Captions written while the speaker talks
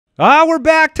We're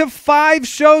back to 5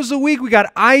 shows a week. We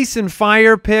got ice and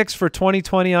fire picks for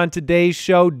 2020 on today's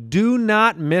show. Do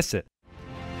not miss it.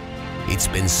 It's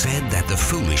been said that the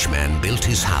foolish man built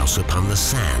his house upon the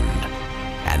sand,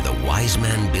 and the wise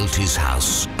man built his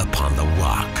house upon the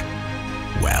rock.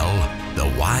 Well,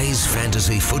 the wise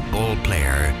fantasy football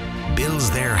player builds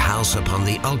their house upon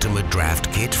the ultimate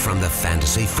draft kit from the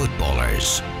Fantasy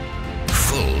Footballers.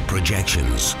 Full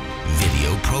projections,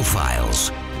 video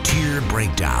profiles, tier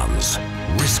breakdowns,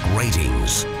 risk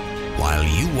ratings, while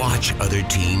you watch other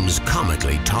teams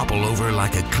comically topple over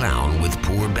like a clown with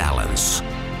poor balance.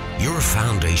 Your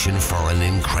foundation for an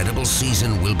incredible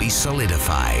season will be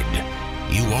solidified.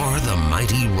 You are the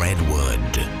mighty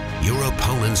redwood. Your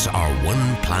opponents are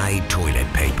one-ply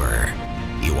toilet paper.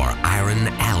 You are iron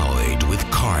alloyed with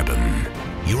carbon.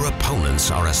 Your opponents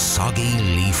are a soggy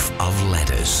leaf of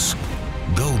lettuce.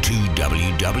 Go to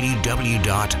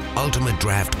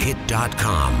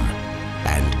www.ultimatedraftkit.com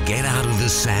and get out of the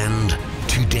sand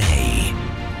today.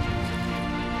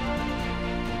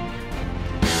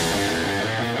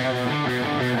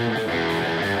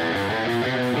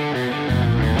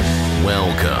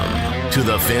 Welcome to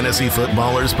the Fantasy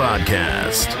Footballers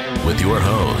Podcast with your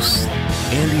hosts,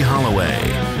 Andy Holloway,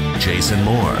 Jason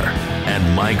Moore,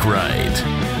 and Mike Wright.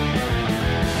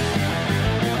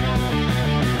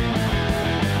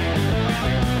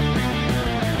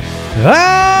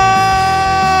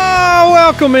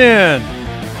 Welcome in.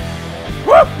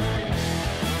 Woo!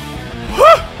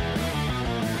 Woo!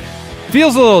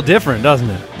 Feels a little different, doesn't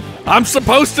it? I'm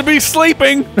supposed to be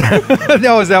sleeping.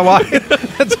 No, is that why?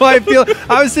 That's why I feel.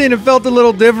 I was saying it felt a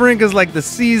little different because, like, the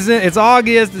season, it's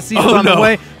August, the season's on the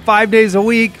way, 5 days a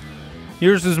week.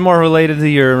 Yours is more related to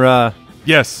your,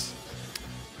 yes.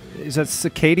 Is that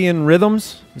circadian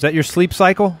rhythms? Is that your sleep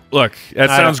cycle? Look, that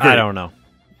sounds great. I don't know.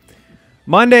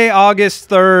 Monday, August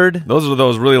 3rd. Those are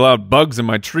those really loud bugs in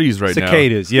my trees right now.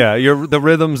 Cicadas, yeah. The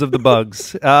rhythms of the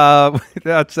bugs.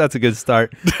 That's a good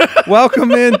start.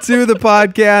 Welcome into the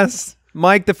podcast.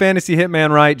 Mike, the Fantasy Hitman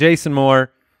Wright, Jason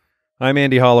Moore. I'm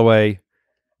Andy Holloway.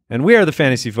 And we are the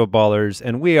Fantasy Footballers,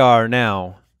 and we are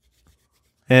now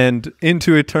and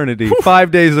into eternity,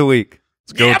 5 days a week.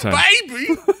 It's go time.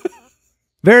 Baby!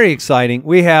 Very exciting.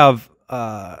 We have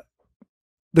the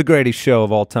greatest show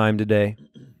of all time today.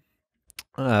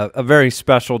 A very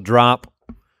special drop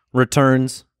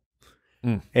returns,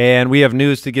 and we have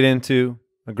news to get into,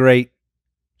 a great,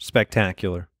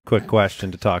 spectacular, quick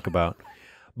question to talk about.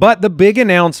 But the big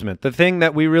announcement, the thing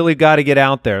that we really got to get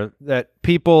out there, that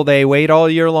people, they wait all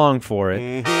year long for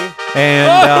it,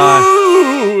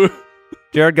 and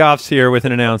Jared Goff's here with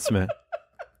an announcement.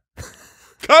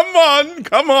 Come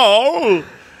on.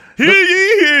 Hear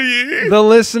ye. The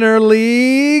Listener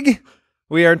League,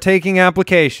 we are taking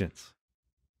applications.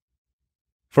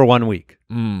 For 1 week.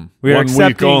 We are accepting 1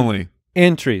 week only.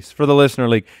 Entries for the Listener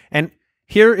League. And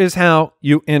here is how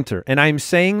you enter. And I'm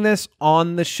saying this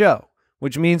on the show,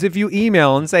 which means if you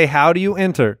email and say, how do you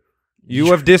enter?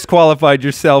 You have disqualified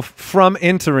yourself from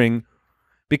entering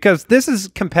because this is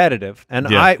competitive. And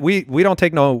we don't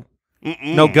take no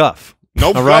guff.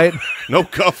 No all right? No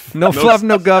guff. No fluff,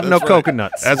 no guff, no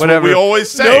coconuts. That's whatever. what we always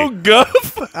say. No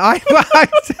guff.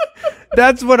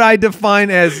 That's what I define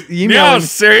as emailing. Yeah,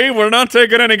 see, we're not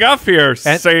taking any guff here,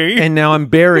 see. And now I'm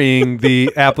burying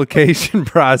the application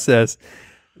process.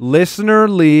 Listener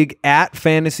League at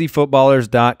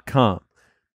fantasyfootballers.com.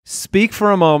 Speak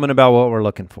for a moment about what we're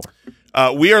looking for.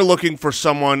 We are looking for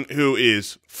someone who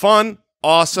is fun,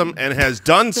 awesome, and has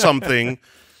done something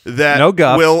that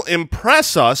will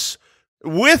impress us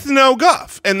with no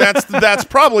guff. And that's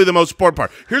probably the most important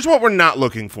part. Here's what we're not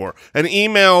looking for. An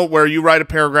email where you write a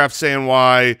paragraph saying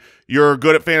why you're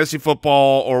good at fantasy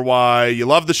football or why you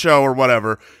love the show or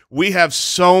whatever. We have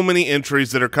so many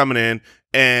entries that are coming in,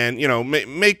 and, you know,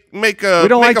 make a... We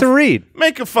don't like to read.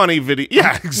 Make a funny video.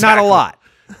 Yeah, exactly. Not a lot.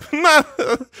 Not,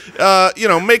 you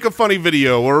know, make a funny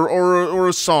video or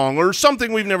a song or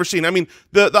something we've never seen. I mean,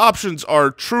 the options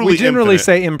are truly We generally infinite.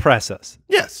 say impress us.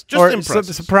 Yes, just impress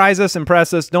us. Surprise us,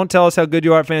 impress us. Don't tell us how good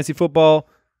you are at fantasy football.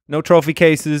 No trophy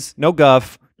cases, no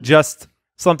guff, just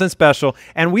something special.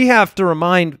 And we have to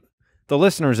remind the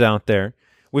listeners out there,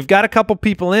 we've got a couple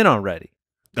people in already.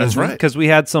 That's right. Because we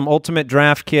had some Ultimate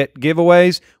Draft Kit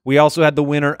giveaways. We also had the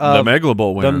winner of the Megala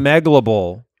Bowl winner. The Megala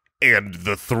Bowl. And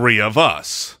the three of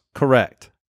us. Correct.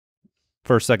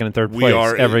 First, second, and third place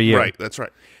every year. Right, that's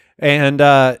right. And,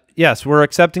 yes, we're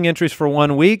accepting entries for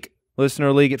 1 week.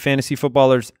 Listener League at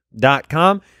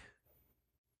fantasyfootballers.com.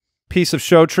 Piece of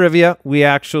show trivia. We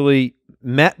actually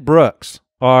met Brooks,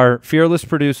 our fearless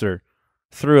producer,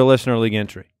 through a Listener League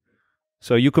entry.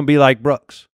 So you can be like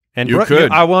Brooks. And you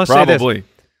could. I want to say this.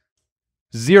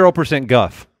 0%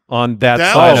 guff on that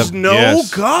That side. was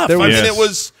guff. I mean,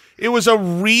 it was a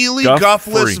really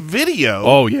guffless video.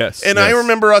 Oh, yes. And I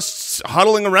remember us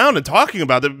huddling around and talking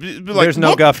about it. Like, there's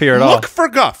no guff here at all. Look for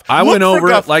guff. I went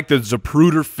over it like the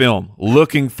Zapruder film,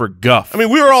 looking for guff. I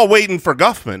mean, we were all waiting for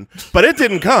Guffman, but it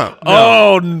didn't come.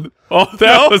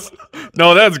 That's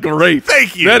great.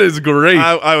 Thank you. That is great.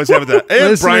 I was having that.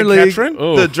 And Brian Ketron,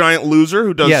 Oh. the giant loser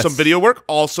who does some video work,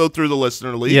 also through the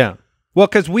Listener League. Yeah. Well,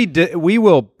 because we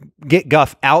will get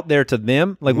guff out there to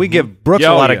them. Like we give Brooks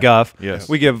a lot of guff. Yes.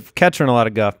 We give Ketron a lot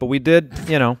of guff, but we did,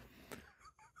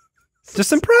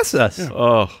 just impress us. Yeah.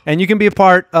 Oh. And you can be a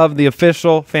part of the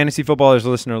official Fantasy Footballers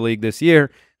Listener League this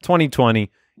year,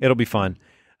 2020. It'll be fun.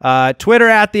 Twitter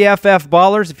at the FF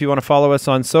Ballers. If you want to follow us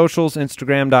on socials,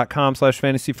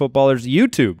 Instagram.com/fantasyfootballers,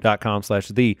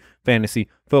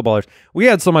 YouTube.com/thefantasyfootballers. We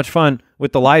had so much fun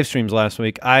with the live streams last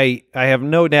week. I have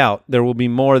no doubt there will be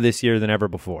more this year than ever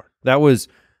before. That was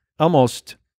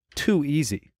almost too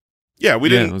easy. Yeah, we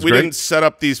didn't set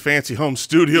up these fancy home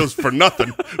studios for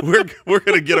nothing. we're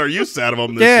going to get our use out of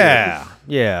them this year.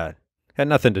 Yeah. Had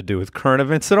nothing to do with current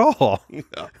events at all.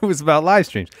 Yeah. It was about live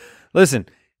streams. Listen,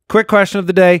 quick question of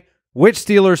the day. Which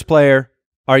Steelers player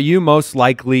are you most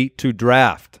likely to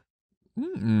draft?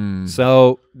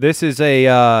 So this is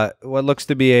a what looks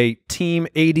to be a team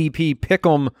ADP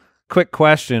pick'em quick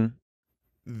question.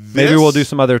 Maybe we'll do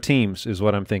some other teams is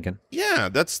what I'm thinking. Yeah,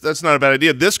 that's not a bad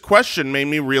idea. This question made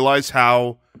me realize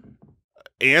how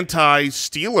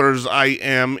anti-Steelers I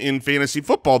am in fantasy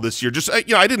football this year. Just I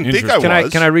didn't think I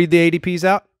was. Can I read the ADPs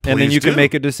out? And then you can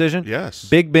make a decision? Yes.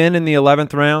 Big Ben in the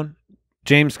 11th round.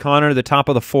 James Conner, the top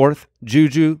of the 4th.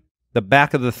 Juju, the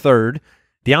back of the 3rd.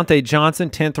 Deontay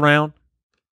Johnson, 10th round.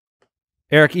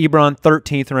 Eric Ebron,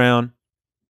 13th round.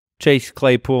 Chase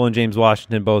Claypool and James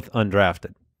Washington, both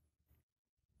undrafted.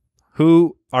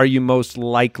 Who are you most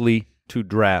likely to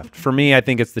draft? For me, I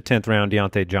think it's the 10th round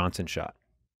Deontay Johnson shot.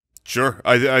 Sure.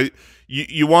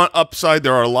 You want upside.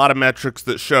 There are a lot of metrics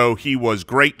that show he was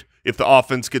great. If the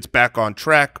offense gets back on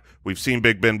track, we've seen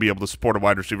Big Ben be able to support a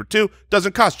wide receiver too.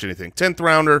 Doesn't cost you anything. 10th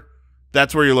rounder,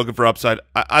 that's where you're looking for upside.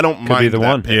 I don't mind could be the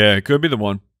one. Pick. Yeah, it could be the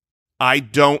one. I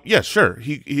don't. Yeah, sure.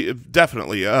 He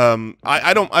definitely.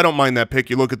 I don't mind that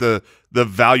pick. You look at the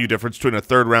value difference between a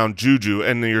 3rd round Juju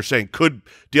and you're saying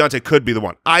Deontay could be the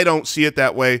one. I don't see it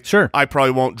that way. Sure. I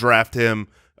probably won't draft him,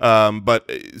 but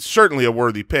certainly a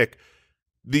worthy pick.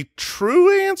 The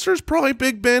true answer is probably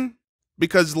Big Ben,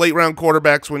 because late round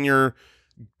quarterbacks, when you're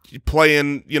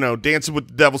playing, dancing with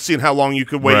the devil, seeing how long you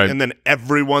could wait, right, and then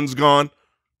everyone's gone.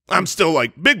 I'm still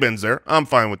like, Big Ben's there. I'm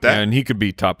fine with that. Yeah, and he could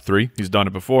be top 3. He's done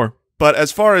it before. But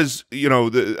as far as,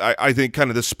 I think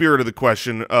kind of the spirit of the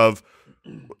question of,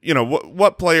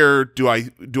 what player do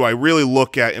I really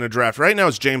look at in a draft right now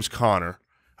is James Conner.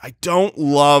 I don't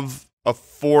love a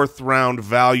 4th round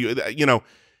value.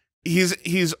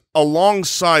 He's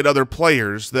alongside other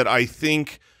players that I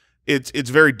think it's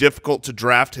very difficult to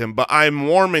draft him, but I'm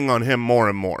warming on him more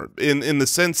and more in the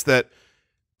sense that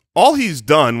all he's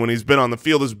done when he's been on the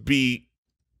field is be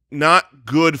not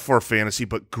good for fantasy,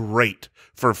 but great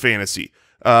for fantasy.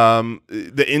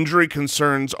 The injury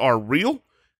concerns are real.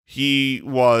 He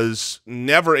was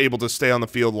never able to stay on the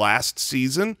field last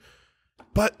season,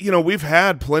 but we've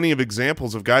had plenty of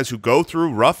examples of guys who go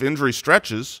through rough injury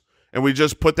stretches, and we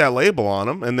just put that label on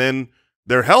them, and then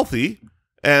they're healthy,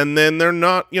 and then they're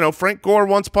not. Frank Gore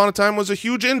once upon a time was a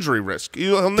huge injury risk.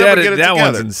 He'll never get it together. That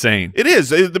one's insane. It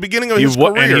is. At the beginning of his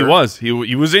career. And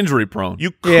he was injury prone.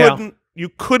 You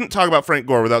couldn't talk about Frank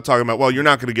Gore without talking about, well, you're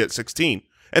not going to get 16.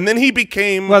 And then he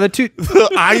became the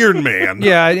Iron Man.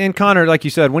 Yeah, and Conner, like you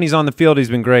said, when he's on the field, he's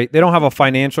been great. They don't have a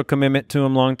financial commitment to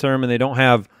him long term, and they don't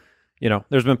have,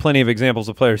 there's been plenty of examples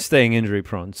of players staying injury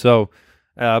prone. So,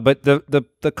 but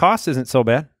the cost isn't so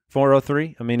bad.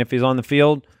 403. I mean, if he's on the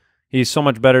field, he's so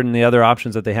much better than the other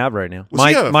options that they have right now.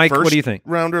 Mike, what do you think?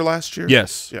 Rounder last year?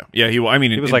 Yes. Yeah. He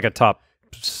was like a top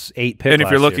 8 pick. And if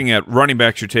you're looking at running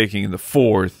backs, you're taking in the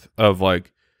 4th of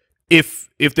like, if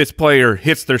this player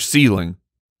hits their ceiling,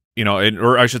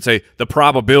 or I should say the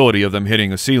probability of them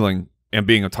hitting a ceiling and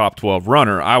being a top 12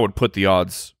 runner, I would put the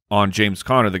odds on James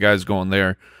Conner. The guy's going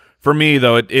there. For me,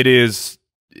 though, it's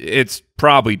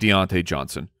probably Deontay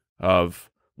Johnson of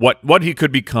what he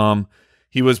could become.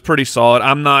 He was pretty solid.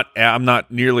 I'm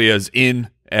not nearly as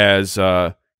in as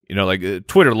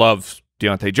Twitter loves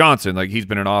Deontay Johnson. Like, he's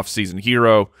been an off-season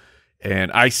hero,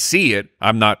 and I see it.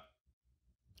 I'm not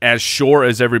as sure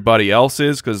as everybody else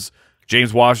is, because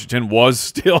James Washington was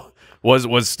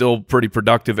still pretty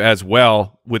productive as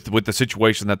well with the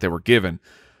situation that they were given.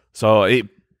 So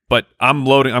but I'm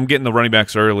getting the running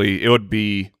backs early. It would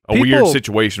be a weird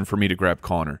situation for me to grab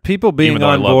Connor. People being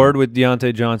on board with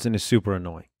Deontay Johnson is super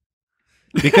annoying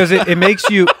because it makes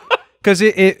you because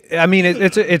I mean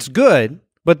it's good,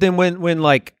 but then when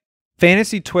like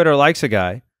fantasy Twitter likes a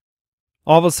guy,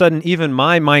 all of a sudden even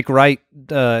my Mike Wright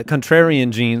contrarian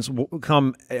genes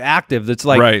become active. That's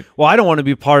like, well, I don't want to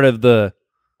be part of the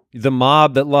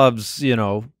mob that loves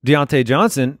Deontay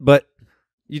Johnson, but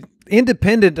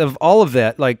independent of all of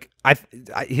that, like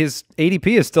his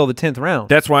ADP is still the 10th round.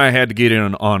 That's why I had to get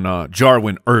in on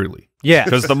Jarwin early. Yeah,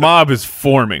 because the mob is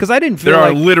forming. Because I didn't feel there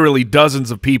are literally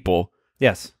dozens of people.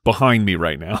 Yes, behind me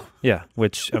right now. Yeah,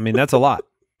 which I mean that's a lot,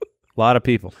 of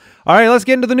people. All right, let's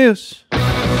get into the news.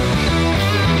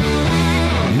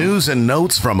 News and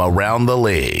notes from around the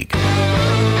league. All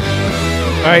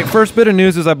right, first bit of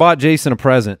news is I bought Jason a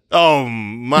present. Oh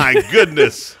my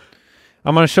goodness!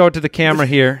 I'm going to show it to the camera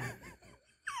here.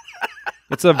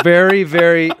 It's a very,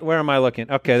 very, where am I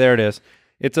looking? Okay, there it is.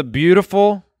 It's a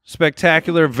beautiful,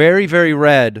 spectacular, very, very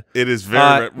red. It is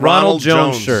very red. Ronald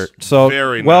Jones shirt. So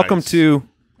very welcome nice. to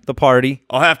the party.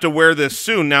 I'll have to wear this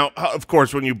soon. Now, of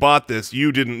course, when you bought this,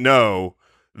 you didn't know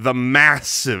the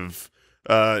massive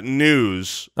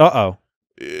news.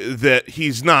 That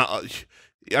he's not,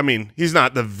 I mean, he's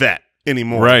not the vet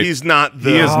anymore. Right. He's not the.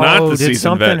 He is not the seasoned vet. Did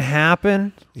something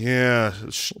happen? Yeah,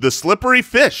 the slippery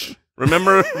fish.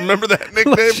 Remember that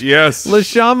nickname? Yes.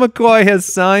 LaShawn McCoy has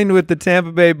signed with the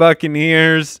Tampa Bay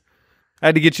Buccaneers. I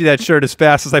had to get you that shirt as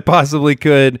fast as I possibly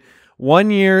could. 1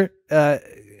 year, $1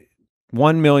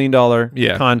 million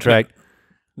contract.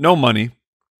 No money.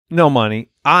 No money.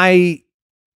 I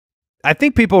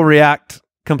think people react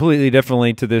completely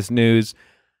differently to this news.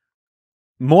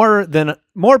 More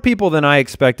people than I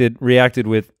expected reacted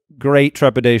with great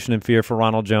trepidation and fear for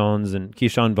Ronald Jones and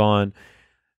Keyshawn Vaughn.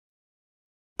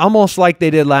 Almost like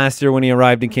they did last year when he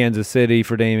arrived in Kansas City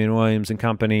for Damian Williams and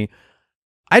company.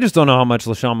 I just don't know how much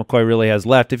LaShawn McCoy really has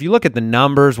left. If you look at the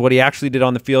numbers, what he actually did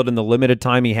on the field in the limited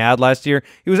time he had last year,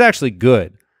 he was actually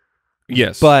good.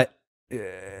 Yes. But,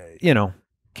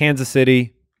 Kansas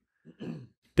City,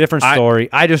 different story.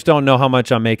 I just don't know how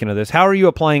much I'm making of this. How are you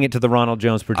applying it to the Ronald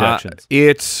Jones projections?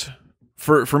 It's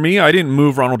for me, I didn't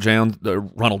move Ronald Jones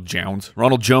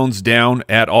down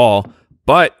at all,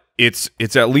 but it's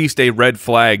at least a red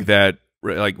flag that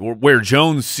like where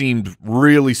Jones seemed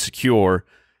really secure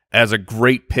as a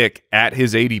great pick at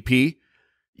his ADP,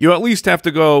 you at least have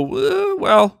to go,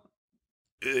 well,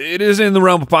 it is in the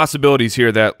realm of possibilities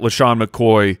here that LaShawn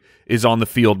McCoy is on the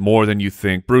field more than you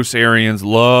think. Bruce Arians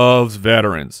loves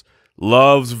veterans.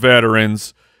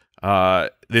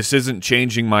 This isn't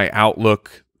changing my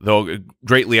outlook, though,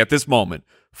 greatly at this moment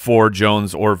for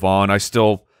Jones or Vaughn. I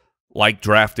still like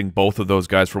drafting both of those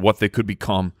guys for what they could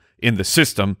become in the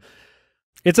system.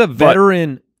 It's a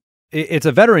veteran. It's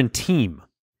a veteran team,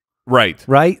 right?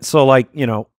 So, like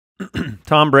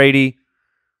Tom Brady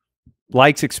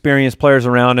likes experienced players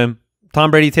around him.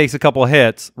 Tom Brady takes a couple of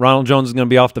hits. Ronald Jones is going to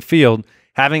be off the field.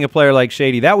 Having a player like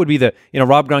Shady, that would be the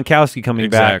Rob Gronkowski coming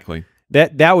back. Exactly.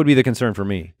 That would be the concern for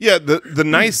me. Yeah, the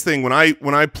nice thing when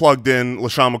I plugged in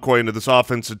LaShawn McCoy into this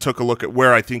offense and took a look at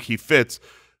where I think he fits.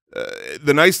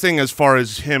 The nice thing as far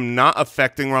as him not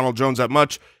affecting Ronald Jones that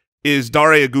much is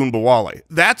Dare Ogunbowale.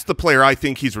 That's the player I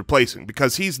think he's replacing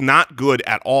because he's not good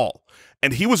at all.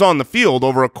 And he was on the field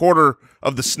over a quarter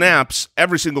of the snaps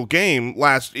every single game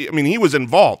he was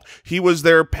involved. He was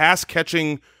their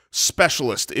pass-catching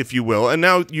specialist, if you will. And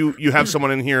now you have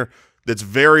someone in here that's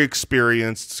very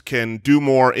experienced, can do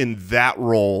more in that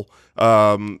role.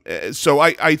 So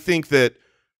I think that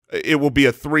it will be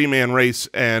a three-man race,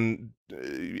 and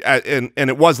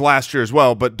it was last year as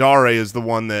well, but Dare is the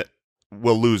one that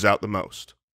will lose out the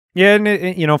most. Yeah,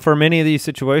 and for many of these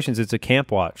situations, it's a camp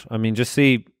watch. I mean, just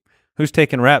see who's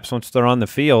taking reps once they're on the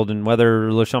field and whether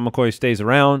LaShawn McCoy stays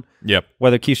around,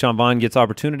 whether Keyshawn Vaughn gets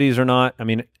opportunities or not. I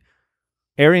mean,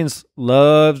 Arians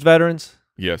loves veterans.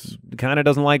 Yes. Kind of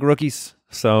doesn't like rookies,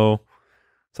 so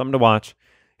something to watch.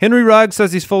 Henry Ruggs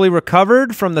says he's fully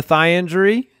recovered from the thigh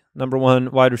injury.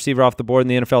 #1 wide receiver off the board in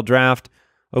the NFL draft.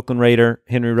 Oakland Raider,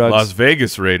 Henry Ruggs. Las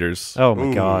Vegas Raiders. Oh,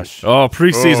 my gosh. Oh,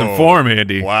 preseason form,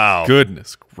 Andy. Wow.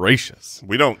 Goodness gracious.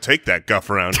 We don't take that guff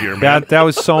around here, man. That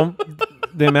was so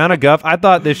 – the amount of guff. I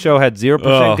thought this show had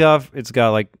 0% guff. It's got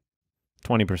like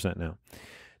 20% now.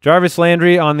 Jarvis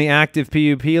Landry on the active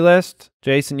PUP list.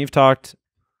 Jason, you've talked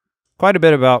quite a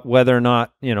bit about whether or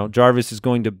not, Jarvis is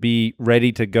going to be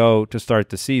ready to go to start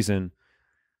the season.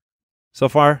 So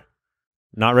far,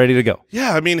 not ready to go.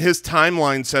 Yeah, I mean, his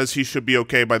timeline says he should be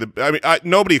okay by the – I mean,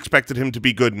 nobody expected him to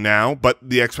be good now, but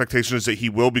the expectation is that he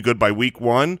will be good by week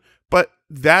 1. But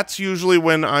that's usually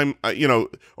when I'm, over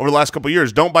the last couple of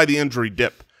years, don't buy the injury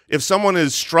dip. If someone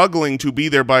is struggling to be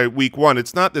there by week 1,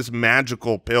 it's not this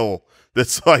magical pill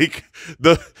that's like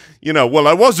well,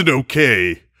 I wasn't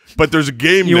okay, but there's a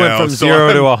game you now. You went from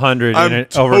 0 to 100 I'm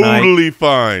overnight. Totally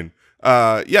fine.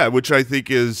 Which I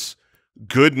think is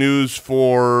good news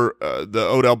for the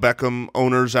Odell Beckham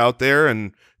owners out there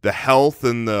and the health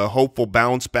and the hopeful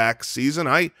bounce back season.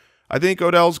 I think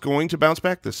Odell's going to bounce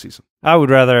back this season. I would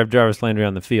rather have Jarvis Landry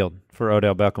on the field for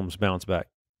Odell Beckham's bounce back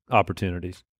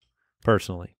opportunities,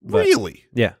 personally. But, really?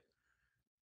 Yeah.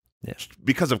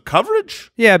 Because of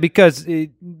coverage? Yeah, because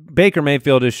Baker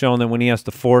Mayfield has shown that when he has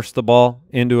to force the ball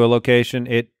into a location,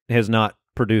 it has not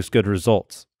produced good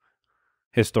results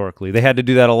historically. They had to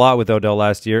do that a lot with Odell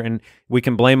last year, and we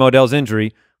can blame Odell's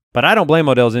injury, but I don't blame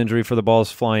Odell's injury for the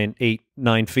balls flying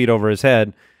 8-9 feet over his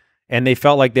head, and they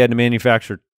felt like they had to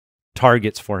manufacture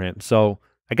targets for him. So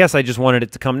I guess I just wanted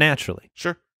it to come naturally.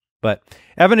 Sure. But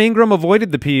Evan Ingram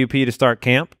avoided the PUP to start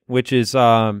camp, which is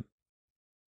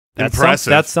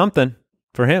impressive. That's something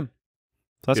for him.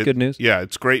 So that's good news. Yeah,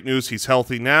 it's great news. He's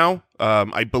healthy now.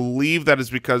 I believe that is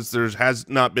because there has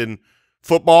not been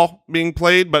football being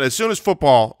played, but as soon as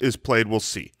football is played, we'll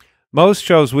see. Most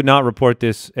shows would not report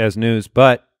this as news,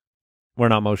 but we're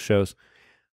not most shows.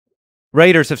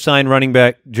 Raiders have signed running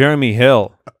back Jeremy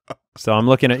Hill. So I'm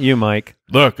looking at you, Mike.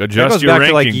 Look, adjust your back rankings.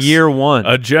 To like year 1.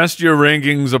 Adjust your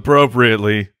rankings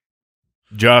appropriately.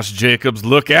 Josh Jacobs,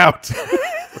 look out.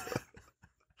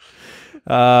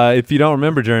 If you don't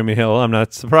remember Jeremy Hill, I'm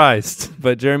not surprised.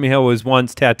 But Jeremy Hill was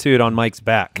once tattooed on Mike's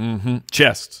back.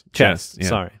 Chest. Yeah.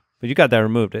 Sorry. But you got that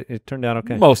removed. It turned out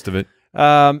okay. Most of it.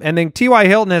 And then T.Y.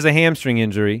 Hilton has a hamstring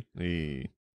injury,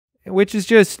 which is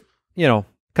just,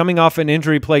 coming off an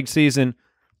injury-plagued season.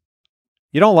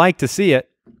 You don't like to see it.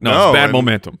 No, it's bad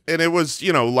momentum. And it was,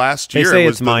 last year. They say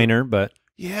it's minor, but.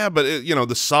 Yeah, but,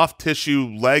 the soft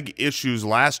tissue leg issues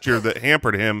last year that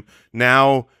hampered him.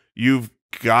 Now you've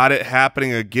got it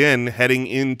happening again heading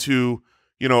into,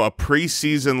 a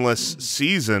preseasonless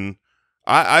season.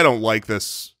 I don't like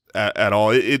this at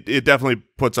all. It definitely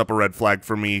puts up a red flag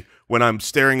for me when I'm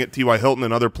staring at T.Y. Hilton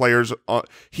and other players.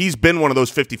 He's been one of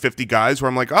those 50-50 guys where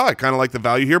I'm like, I kind of like the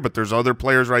value here, but there's other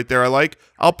players right there I like.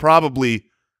 I'll probably,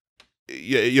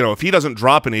 if he doesn't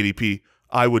drop an ADP,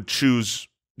 I would choose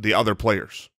the other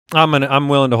players. I'm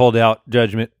willing to hold out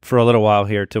judgment for a little while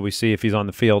here till we see if he's on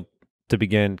the field to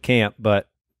begin camp, but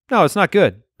no, it's not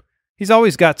good. He's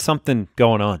always got something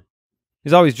going on.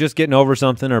 He's always just getting over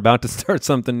something or about to start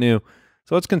something new.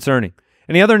 So it's concerning.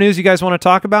 Any other news you guys want to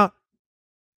talk about?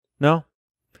 No?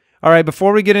 All right,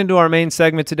 before we get into our main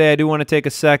segment today, I do want to take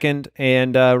a second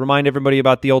and remind everybody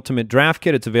about the Ultimate Draft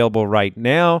Kit. It's available right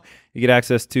now. You get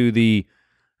access to the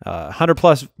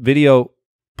 100-plus video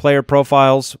player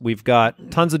profiles. We've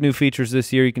got tons of new features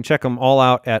this year. You can check them all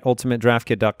out at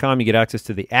ultimatedraftkit.com. You get access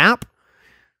to the app,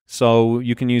 so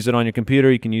you can use it on your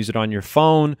computer. You can use it on your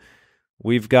phone.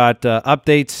 We've got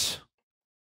updates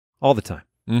all the time.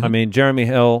 I mean, Jeremy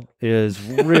Hill is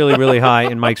really, really high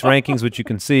in Mike's rankings, which you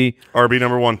can see. RB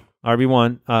number 1.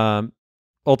 RB1.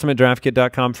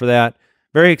 UltimateDraftKit.com for that.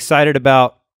 Very excited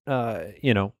about,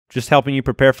 just helping you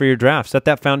prepare for your draft. Set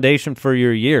that foundation for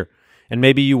your year. And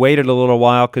maybe you waited a little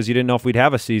while because you didn't know if we'd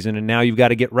have a season, and now you've got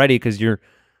to get ready because your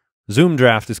Zoom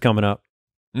draft is coming up.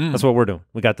 That's what we're doing.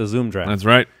 We got the Zoom draft. That's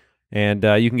right. And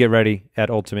you can get ready at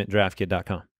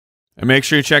UltimateDraftKit.com. And make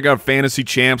sure you check out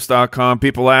FantasyChamps.com.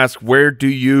 People ask, where do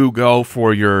you go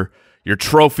for your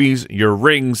trophies, your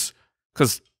rings?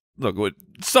 Because, look,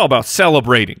 it's all about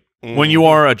celebrating when you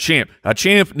are a champ. A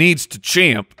champ needs to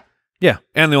champ. Yeah.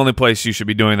 And the only place you should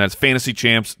be doing that is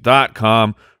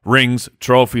FantasyChamps.com. Rings,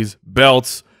 trophies,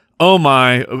 belts. Oh,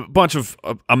 my. A bunch of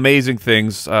amazing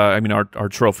things. Our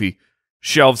trophy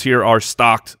shelves here are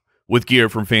stocked with gear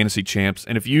from Fantasy Champs.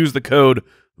 And if you use the code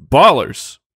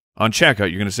BALLERS on checkout,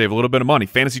 you're going to save a little bit of money.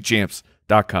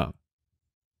 FantasyChamps.com.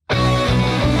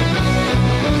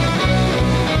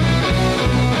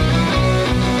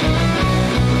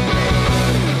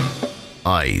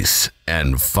 Ice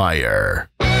and fire.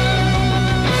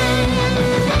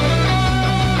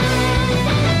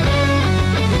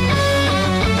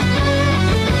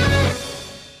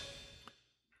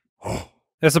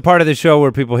 That's a part of the show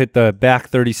where people hit the back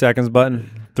 30 seconds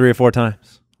button 3 or 4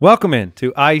 times. Welcome in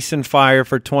to Ice and Fire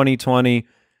for 2020.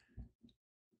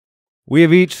 We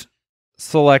have each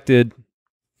selected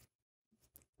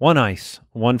one ice,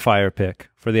 one fire pick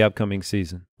for the upcoming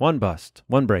season. One bust,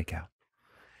 one breakout.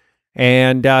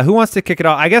 And who wants to kick it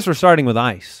off? I guess we're starting with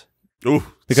ice. Ooh,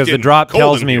 because the drop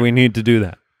tells me we need to do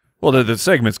that. Well, the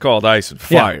segment's called Ice and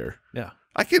Fire. Yeah.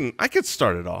 I could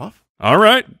start it off. All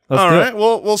right. All right.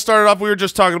 Well, we'll start it off. We were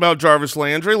just talking about Jarvis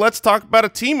Landry. Let's talk about a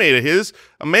teammate of his,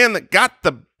 a man that got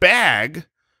the bag,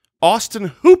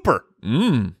 Austin Hooper.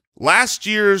 Last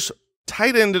year's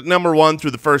tight end #1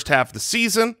 through the first half of the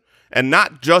season, and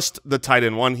not just the tight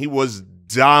end one. He was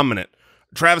dominant.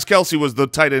 Travis Kelce was the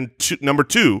tight end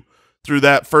 #2 through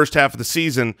that first half of the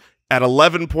season at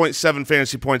 11.7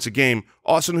 fantasy points a game.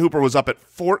 Austin Hooper was up at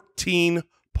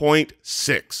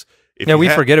 14.6. We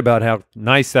forget about how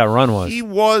nice that run was. He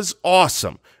was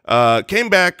awesome. Came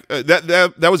back.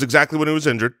 That was exactly when he was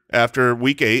injured after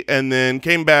week 8, and then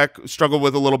came back, struggled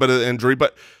with a little bit of injury,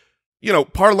 but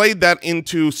parlayed that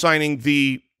into signing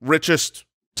the richest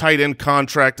tight end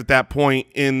contract at that point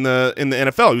in the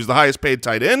NFL. He was the highest paid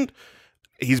tight end.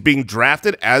 He's being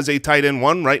drafted as a tight end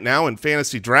 1 right now in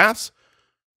fantasy drafts.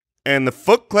 And the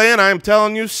Foot Clan, I'm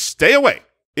telling you, stay away.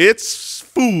 It's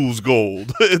fool's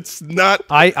gold. It's not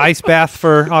ice bath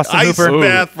for Austin Hooper. Ice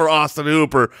bath for Austin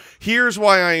Hooper. Here's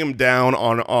why I am down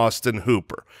on Austin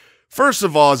Hooper. First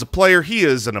of all, as a player, he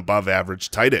is an above-average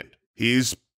tight end.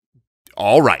 He's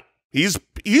all right. He's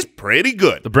pretty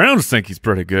good. The Browns think he's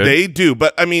pretty good. They do,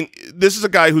 but I mean, this is a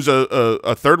guy who's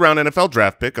a third-round NFL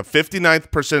draft pick, a 59th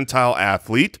percentile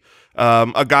athlete,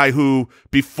 a guy who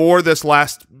before this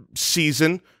last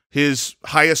season, his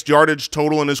highest yardage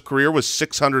total in his career was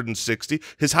 660.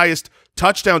 His highest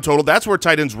touchdown total, that's where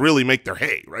tight ends really make their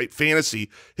hay, right? Fantasy.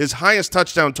 His highest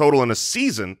touchdown total in a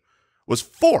season was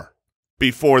 4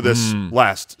 before this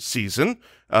last season,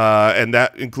 and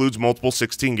that includes multiple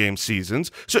 16-game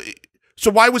seasons.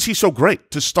 So why was he so great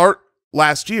to start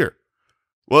last year?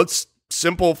 Well, it's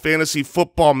simple fantasy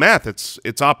football math.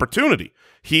 It's opportunity.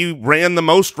 He ran the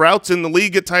most routes in the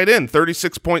league at tight end,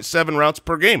 36.7 routes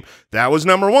per game. That was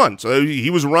 #1. So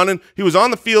he was running. He was on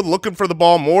the field looking for the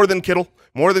ball more than Kittle,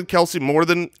 more than Kelce, more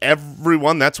than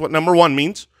everyone. That's what #1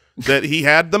 means, that he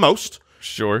had the most.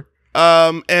 Sure.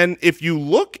 And if you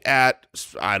look at,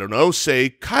 I don't know, say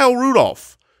Kyle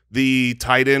Rudolph, the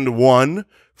tight end 1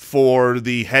 for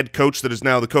the head coach that is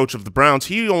now the coach of the Browns,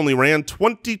 he only ran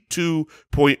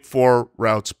 22.4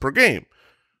 routes per game.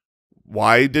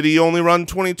 Why did he only run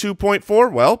 22.4?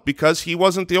 Well, because he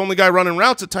wasn't the only guy running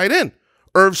routes at tight end.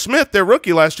 Irv Smith, their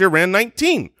rookie last year, ran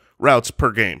 19 routes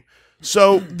per game.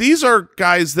 So these are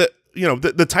guys that,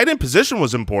 the tight end position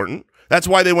was important. That's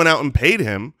why they went out and paid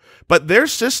him. But their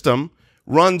system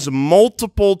runs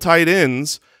multiple tight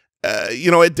ends,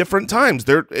 at different times,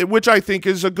 which I think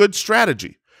is a good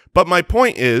strategy. But my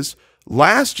point is,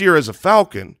 last year as a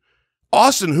Falcon,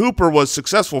 Austin Hooper was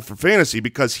successful for fantasy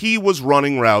because he was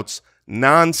running routes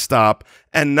nonstop,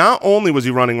 and not only was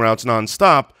he running routes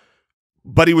nonstop,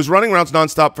 but he was running routes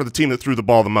nonstop for the team that threw the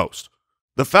ball the most.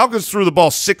 The Falcons threw the ball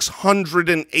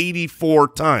 684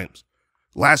 times.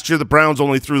 Last year, the Browns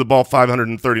only threw the ball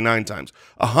 539 times,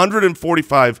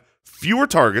 145 fewer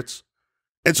targets.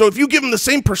 And so if you give him the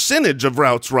same percentage of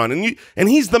routes run, and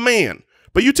he's the man,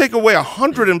 but you take away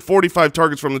 145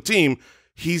 targets from the team,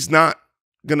 he's not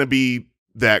going to be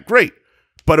that great.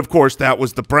 But, of course, that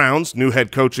was the Browns' new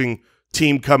head coaching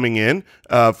team coming in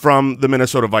from the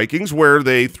Minnesota Vikings, where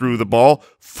they threw the ball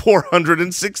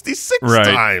 466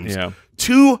 times. Yeah.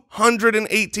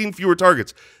 218 fewer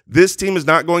targets. This team is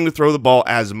not going to throw the ball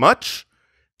as much,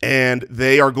 and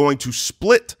they are going to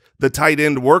split the tight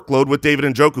end workload with David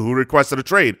Njoku, who requested a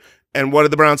trade. And what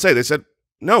did the Browns say? They said,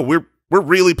 no, we're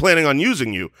really planning on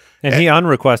using you. And he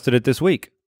unrequested it this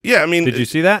week. Yeah, I mean, did you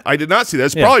see that? I did not see that.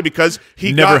 It's probably because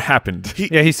he never happened.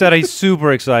 He said he's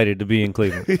super excited to be in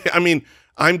Cleveland. I mean,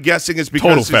 I'm guessing it's because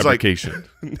total he's fabrication,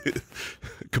 like,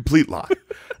 complete lie.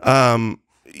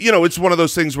 It's one of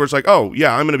those things where it's like, oh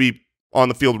yeah, I'm going to be on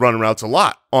the field running routes a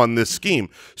lot on this scheme.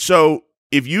 So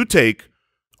if you take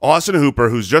Austin Hooper,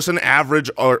 who's just an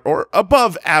average or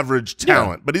above average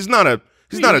talent, but he's not a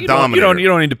dominator. You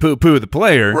don't need to poo-poo the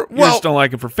player. Well, you just don't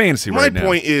like him for fantasy right now. My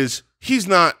point is, he's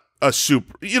not a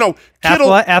super, Kittle.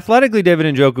 Athletically,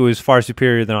 David Njoku is far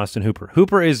superior than Austin Hooper.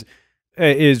 Hooper is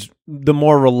the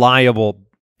more reliable.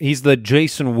 He's the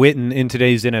Jason Witten in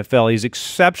today's NFL. He's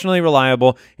exceptionally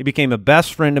reliable. He became a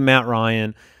best friend to Matt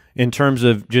Ryan in terms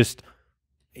of just,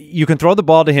 you can throw the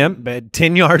ball to him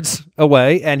 10 yards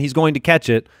away, and he's going to catch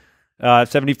it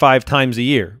 75 times a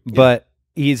year. Yeah. But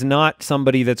he's not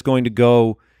somebody that's going to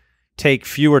go take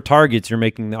fewer targets, you're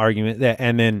making the argument, that,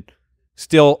 and then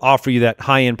still offer you that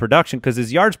high-end production, because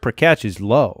his yards per catch is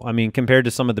low. I mean, compared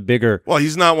to some of the bigger. Well,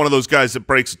 he's not one of those guys that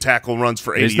breaks a tackle and runs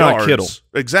for 80 yards. He's not Kittle.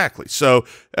 Exactly. So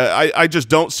I just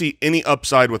don't see any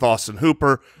upside with Austin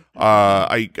Hooper.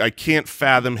 I can't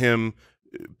fathom him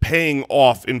paying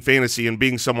off in fantasy and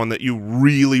being someone that you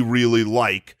really, really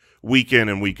like week in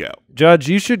and week out. Judge,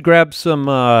 you should grab some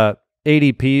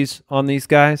ADPs on these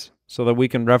guys so that we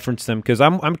can reference them? Because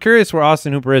I'm curious where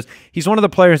Austin Hooper is. He's one of the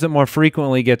players that more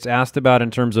frequently gets asked about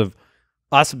in terms of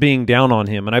us being down on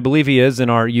him, and I believe he is in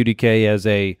our UDK as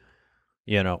a,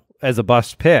 as a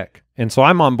bust pick. And so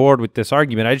I'm on board with this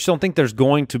argument. I just don't think there's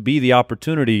going to be the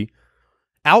opportunity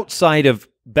outside of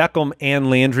Beckham and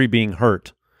Landry being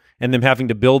hurt and them having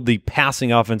to build the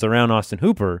passing offense around Austin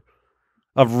Hooper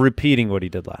of repeating what he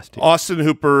did last year. Austin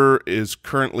Hooper is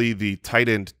currently the tight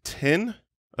end 10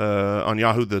 on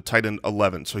Yahoo, the tight end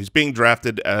 11. So he's being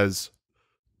drafted as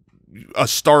a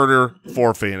starter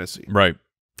for fantasy. Right.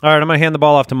 All right, I'm going to hand the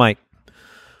ball off to Mike.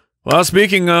 Well,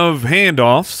 speaking of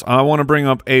handoffs, I want to bring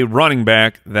up a running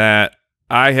back that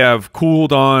I have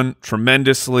cooled on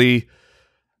tremendously.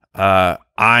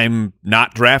 I'm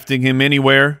not drafting him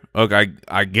anywhere. Look,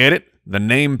 I get it. The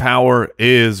name power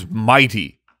is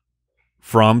mighty.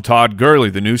 From Todd Gurley,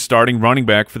 the new starting running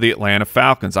back for the Atlanta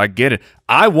Falcons. I get it.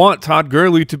 I want Todd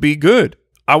Gurley to be good.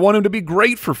 I want him to be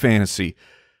great for fantasy.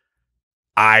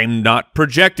 I'm not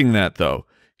projecting that, though.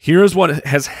 Here's what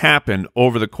has happened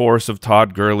over the course of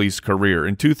Todd Gurley's career.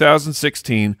 In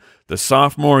 2016, the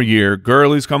sophomore year,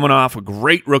 Gurley's coming off a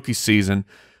great rookie season.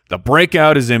 The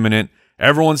breakout is imminent.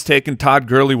 Everyone's taking Todd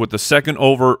Gurley with the second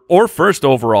or first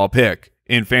overall pick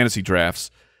in fantasy drafts.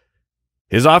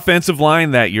 His offensive line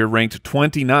that year ranked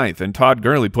 29th, and Todd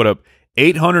Gurley put up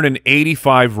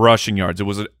 885 rushing yards. It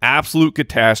was an absolute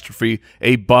catastrophe,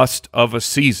 a bust of a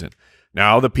season.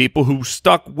 Now, the people who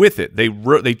stuck with it,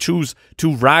 they choose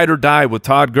to ride or die with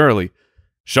Todd Gurley.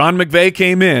 Sean McVay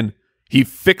came in. He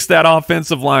fixed that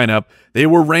offensive lineup. They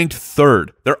were ranked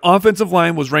third. Their offensive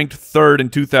line was ranked third in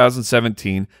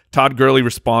 2017. Todd Gurley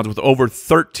responds with over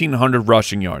 1,300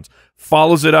 rushing yards.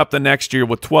 Follows it up the next year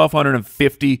with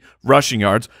 1,250 rushing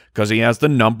yards because he has the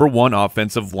 #1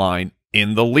 offensive line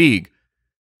in the league.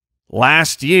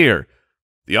 Last year,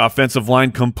 the offensive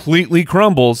line completely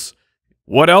crumbles.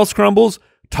 What else crumbles?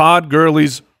 Todd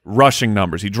Gurley's rushing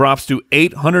numbers. He drops to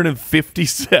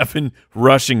 857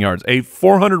 rushing yards, a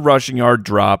 400 rushing yard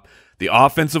drop. The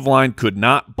offensive line could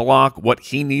not block what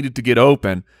he needed to get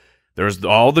open. There's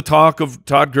all the talk of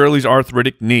Todd Gurley's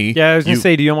arthritic knee. Yeah, I was going to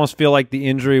say, do you almost feel like the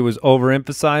injury was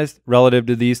overemphasized relative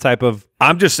to these type of...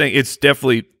 I'm just saying it's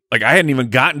definitely, like, I hadn't even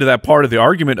gotten to that part of the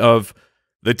argument of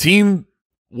the team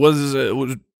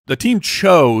the team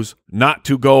chose not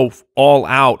to go all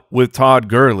out with Todd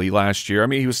Gurley last year. I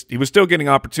mean, he was still getting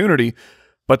opportunity,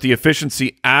 but the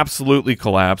efficiency absolutely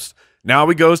collapsed. Now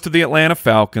he goes to the Atlanta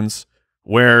Falcons,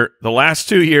 where the last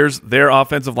 2 years their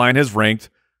offensive line has ranked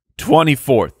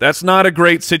 24th. That's not a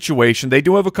great situation. They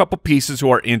do have a couple pieces who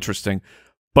are interesting,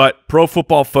 but Pro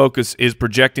Football Focus is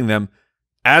projecting them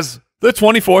as the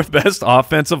 24th best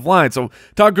offensive line. So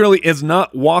Todd Gurley is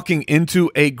not walking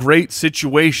into a great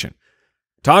situation.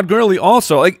 Todd Gurley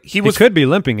also, like, he could be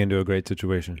limping into a great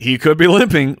situation. He could be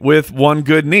limping with one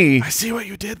good knee. I see what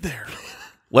you did there.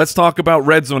 Let's talk about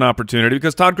red zone opportunity,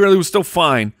 because Todd Gurley was still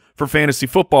fine for fantasy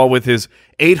football with his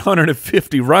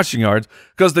 850 rushing yards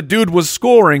because the dude was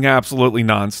scoring absolutely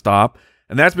nonstop.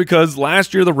 And that's because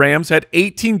last year the Rams had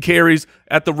 18 carries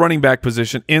at the running back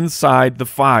position inside the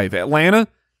 5. Atlanta,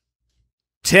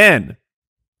 10.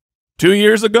 2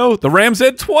 years ago, the Rams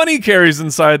had 20 carries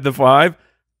inside the 5.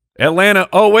 Atlanta,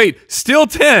 oh, wait, still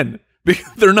 10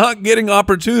 because they're not getting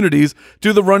opportunities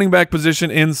to the running back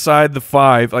position inside the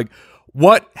 5. Like,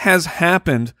 what has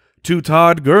happened to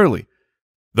Todd Gurley?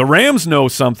 The Rams know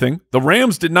something. The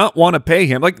Rams did not want to pay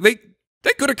him. Like, they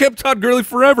could have kept Todd Gurley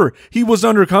forever. He was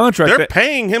under contract. They're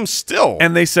paying him still.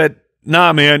 And they said,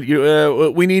 nah, man,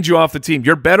 we need you off the team.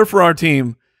 You're better for our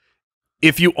team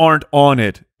if you aren't on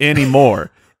it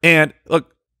anymore. And,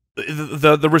 look,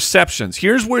 the receptions.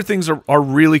 Here's where things are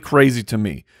really crazy to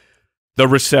me. The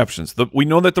receptions. We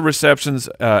know that the receptions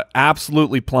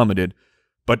absolutely plummeted,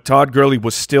 but Todd Gurley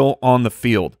was still on the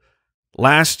field.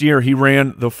 Last year, he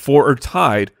ran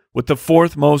tied with the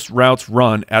 4th most routes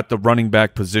run at the running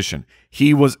back position.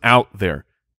 He was out there.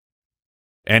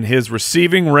 And his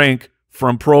receiving rank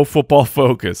from Pro Football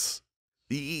Focus,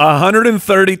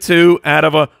 132 out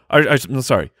of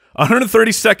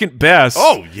 132nd best.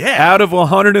 Oh, yeah. Out of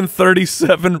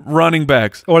 137 running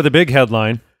backs. Or the big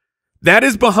headline. That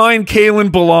is behind Kalen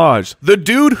Ballage, the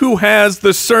dude who has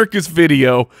the circus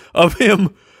video of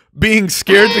him being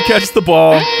scared to catch the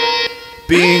ball,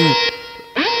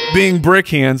 being brick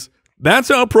hands. That's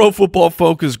how Pro Football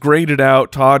Focus graded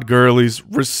out Todd Gurley's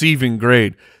receiving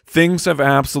grade. Things have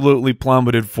absolutely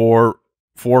plummeted for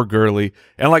Gurley.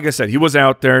 And like I said, he was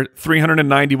out there,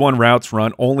 391 routes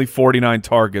run, only 49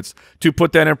 targets. To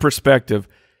put that in perspective,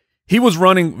 he was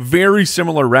running very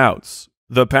similar routes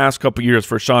the past couple years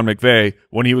for Sean McVay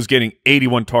when he was getting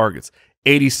 81 targets,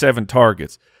 87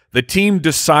 targets. The team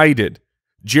decided,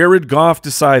 Jared Goff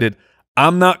decided,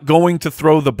 I'm not going to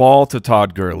throw the ball to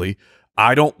Todd Gurley.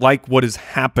 I don't like what is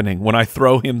happening when I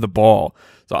throw him the ball.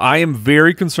 So I am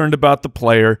very concerned about the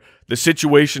player. The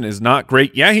situation is not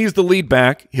great. Yeah, he's the lead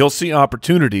back. He'll see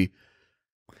opportunity.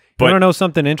 But you want to know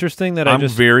something interesting that I'm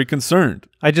very concerned.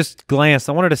 I just glanced.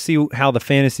 I wanted to see how the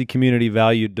fantasy community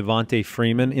valued Devontae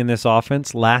Freeman in this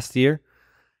offense last year.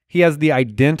 He has the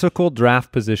identical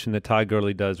draft position that Todd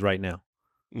Gurley does right now.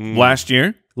 Last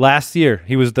year? Last year.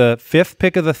 He was the 5th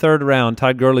pick of the 3rd round.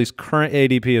 Todd Gurley's current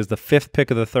ADP is the 5th pick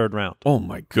of the 3rd round. Oh,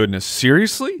 my goodness.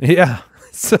 Seriously? Yeah.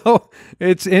 So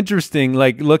it's interesting,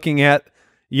 like looking at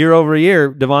year over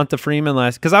year, Devonta Freeman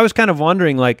last, because I was kind of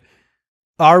wondering, like,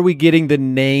 are we getting the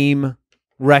name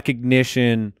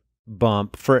recognition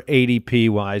bump for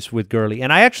ADP-wise with Gurley?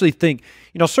 And I actually think,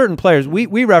 you know, certain players,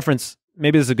 we reference,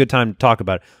 maybe this is a good time to talk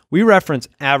about it, we reference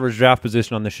average draft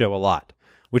position on the show a lot,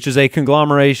 which is a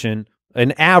conglomeration,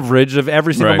 an average of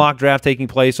every single mock draft taking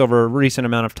place over a recent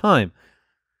amount of time.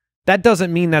 That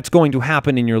doesn't mean that's going to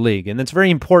happen in your league, and that's very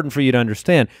important for you to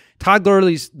understand. Todd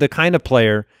Gurley's the kind of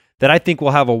player that I think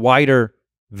will have a wider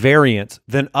variance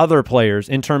than other players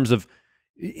in terms of,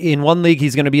 in one league,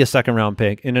 he's going to be a 2nd-round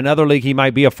pick. In another league, he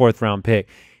might be a 4th-round pick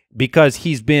because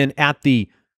he's been at the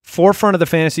forefront of the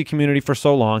fantasy community for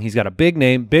so long. He's got a big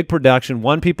name, big production,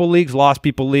 won people leagues, lost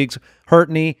people leagues, hurt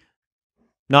knee,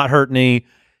 not hurt knee.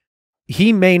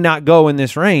 He may not go in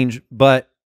this range, but,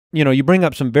 you know, you bring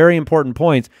up some very important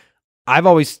points. I've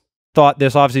always thought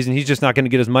this offseason he's just not going to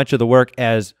get as much of the work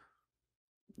as,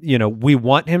 you know, we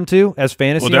want him to as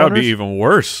fantasy owners. Well, that would be even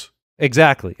worse.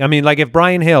 Exactly. I mean, like if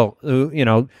Brian Hill, you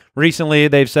know, recently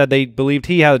they've said they believed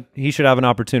he should have an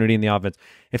opportunity in the offense.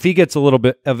 If he gets a little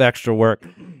bit of extra work,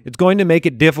 it's going to make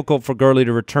it difficult for Gurley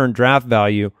to return draft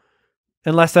value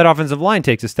unless that offensive line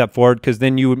takes a step forward, because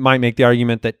then you might make the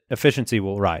argument that efficiency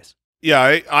will rise.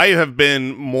 Yeah, I have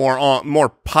been more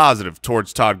positive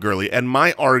towards Todd Gurley, and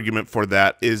my argument for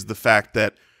that is the fact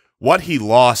that what he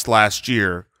lost last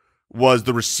year was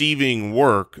the receiving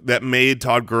work that made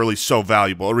Todd Gurley so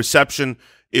valuable. A reception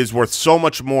is worth so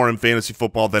much more in fantasy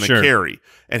football than a carry,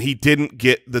 and he didn't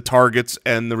get the targets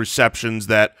and the receptions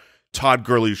that Todd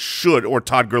Gurley should, or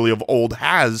Todd Gurley of old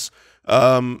has,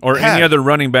 or any other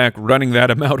running back running that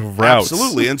amount of routes.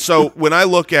 Absolutely. And so when I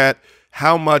look at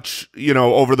how much, you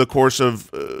know, over the course of,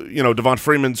 you know, Devonta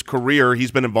Freeman's career, he's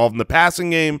been involved in the passing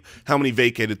game, how many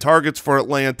vacated targets for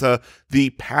Atlanta, the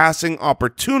passing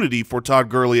opportunity for Todd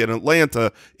Gurley in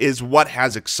Atlanta is what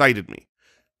has excited me.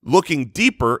 Looking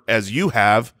deeper, as you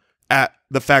have, at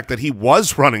the fact that he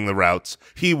was running the routes,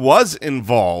 he was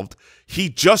involved, he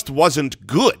just wasn't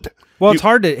good. Well, it's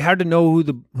hard to know who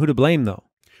to blame, though.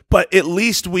 But at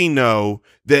least we know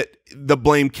that the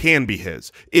blame can be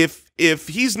his. If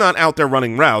he's not out there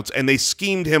running routes and they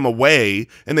schemed him away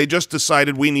and they just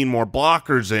decided we need more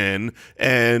blockers in,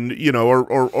 and, you know,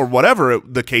 or whatever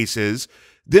the case is,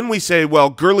 then we say, well,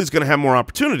 Gurley's going to have more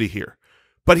opportunity here.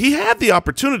 But he had the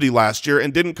opportunity last year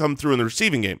and didn't come through in the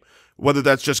receiving game. Whether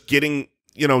that's just getting,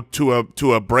 you know,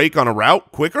 to a break on a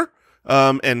route quicker,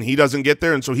 and he doesn't get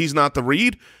there, and so he's not the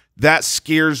read. That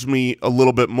scares me a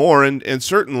little bit more, and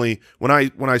certainly when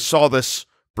I saw this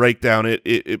breakdown,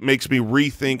 it makes me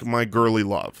rethink my Gurley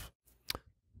love.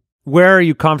 Where are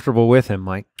you comfortable with him,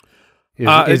 Mike?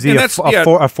 Is he a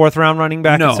 4th-round running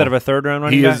back instead of a 3rd-round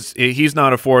running back? He's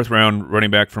not a 4th-round running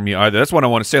back for me either. That's what I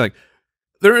want to say. Like,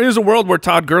 there is a world where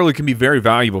Todd Gurley can be very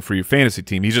valuable for your fantasy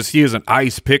team. He is an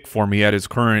ice pick for me at his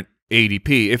current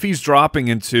ADP. If he's dropping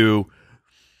into,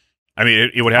 I mean,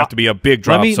 it would have to be a big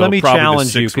drop. Let me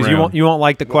challenge you, because you won't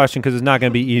like the question because it's not going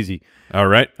to be easy. All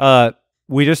right.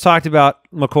 We just talked about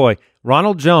McCoy,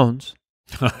 Ronald Jones,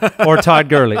 or Todd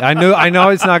Gurley. I know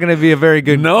it's not going to be a very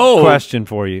good question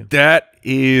for you. That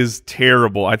is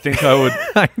terrible. I think I would.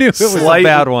 I knew it was a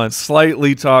bad one.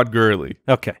 Slightly Todd Gurley.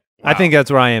 Okay, wow. I think that's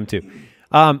where I am too.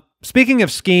 Speaking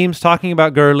of schemes, talking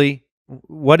about Gurley,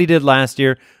 what he did last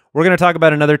year, we're going to talk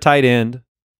about another tight end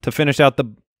to finish out the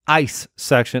ice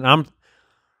section.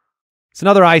 It's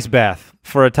another ice bath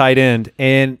for a tight end,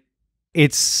 and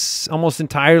it's almost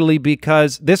entirely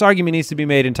because this argument needs to be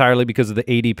made entirely because of the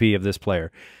ADP of this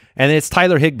player, and it's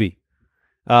Tyler Higbee,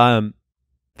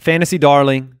 fantasy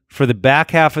darling for the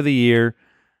back half of the year,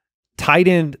 tight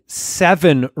end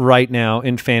 7 right now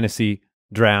in fantasy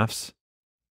drafts.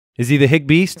 Is he the Hig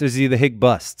Beast or is he the Hig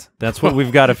Bust? That's what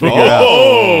we've got to figure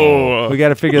out. We got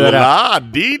to figure that out.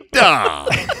 La-dee-da.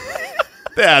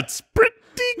 That's pretty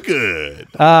good.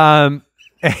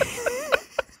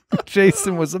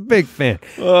 Jason was a big fan.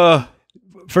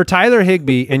 for Tyler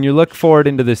Higbee, and you look forward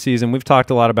into this season, we've talked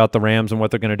a lot about the Rams and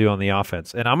what they're going to do on the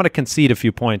offense. And I'm going to concede a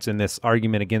few points in this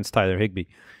argument against Tyler Higbee.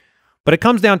 But it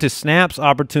comes down to snaps,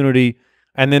 opportunity,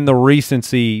 and then the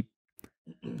recency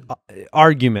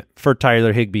argument for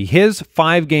Tyler Higbee. His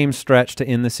 5-game stretch to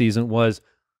end the season was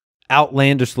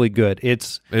outlandishly good.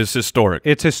 It's historic.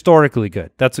 It's historically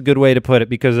good. That's a good way to put it,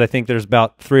 because I think there's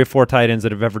about 3 or 4 tight ends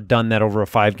that have ever done that over a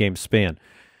 5-game span.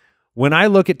 When I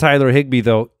look at Tyler Higbee,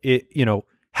 though,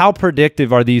 how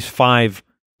predictive are these 5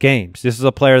 games? This is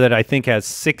a player that I think has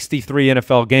 63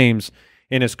 NFL games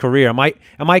in his career. Am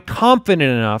I confident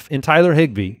enough in Tyler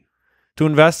Higbee to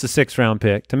invest a 6th-round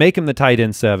pick to make him the tight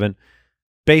end 7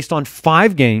 based on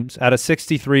 5 games out of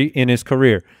 63 in his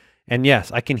career? And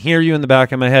yes, I can hear you in the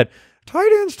back of my head.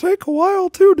 Tight ends take a while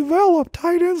to develop.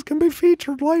 Tight ends can be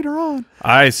featured later on.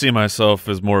 I see myself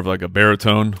as more of like a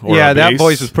baritone or yeah, a bass. That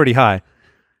voice is pretty high.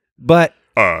 But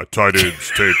tight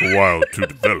ends take a while to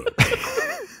develop.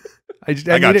 I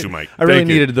got you, Mike. I really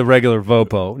needed the regular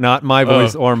Vopo, not my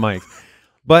voice or Mike's.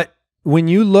 But when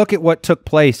you look at what took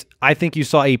place, I think you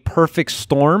saw a perfect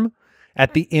storm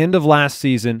at the end of last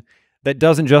season that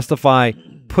doesn't justify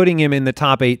putting him in the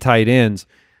top 8 tight ends.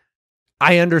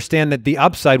 I understand that the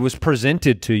upside was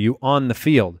presented to you on the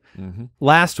field.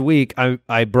 Last week,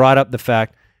 I brought up the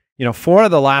fact, 4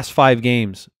 of the last 5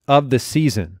 games of the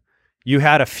season, you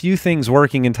had a few things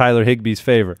working in Tyler Higbee's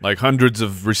favor. Like hundreds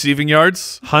of receiving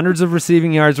yards? Hundreds of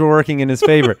receiving yards were working in his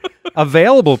favor.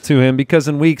 Available to him because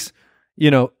in weeks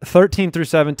 13 through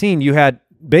 17, you had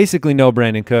basically no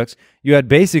Brandon Cooks. You had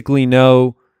basically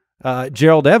no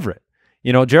Gerald Everett.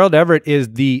 Gerald Everett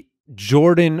is the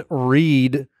Jordan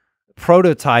Reed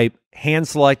prototype,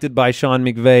 hand-selected by Sean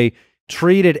McVay,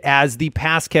 treated as the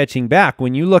pass-catching back.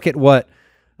 When you look at what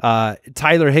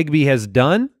Tyler Higbee has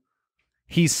done,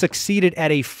 he's succeeded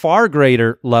at a far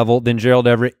greater level than Gerald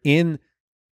Everett in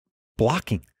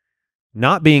blocking,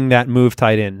 not being that move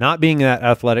tight end, not being that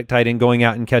athletic tight end going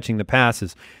out and catching the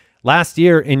passes. Last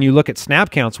year, and you look at snap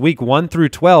counts, week 1 through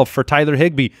 12 for Tyler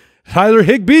Higbee, Tyler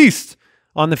Higbeast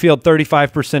on the field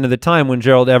 35% of the time when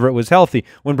Gerald Everett was healthy,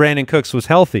 when Brandon Cooks was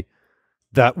healthy.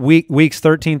 That weeks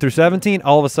 13 through 17,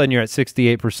 all of a sudden you're at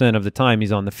 68% of the time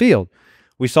he's on the field.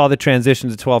 We saw the transition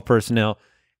to 12 personnel.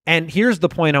 And here's the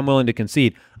point I'm willing to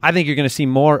concede. I think you're going to see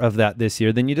more of that this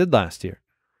year than you did last year.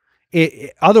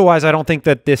 Otherwise, I don't think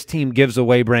that this team gives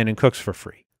away Brandon Cooks for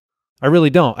free. I really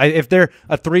don't. If they're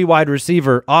a 3-wide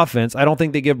receiver offense, I don't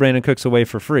think they give Brandon Cooks away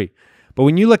for free. But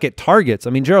when you look at targets,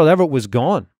 Gerald Everett was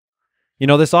gone.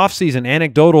 This offseason,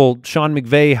 anecdotal Sean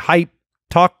McVay hype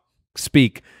talk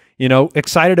speak,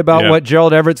 excited about what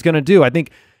Gerald Everett's going to do. I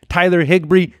think Tyler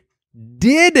Higbee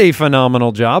did a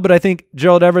phenomenal job, but I think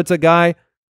Gerald Everett's a guy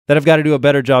that I've got to do a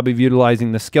better job of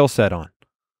utilizing the skill set on.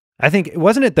 I think,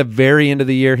 wasn't it the very end of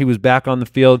the year he was back on the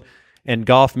field and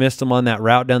Guff missed him on that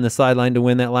route down the sideline to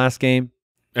win that last game?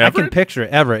 Everett? I can picture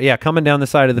it. Everett, coming down the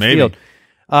side of the field.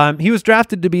 He was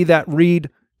drafted to be that Reed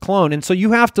clone, and so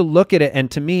you have to look at it, and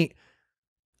to me,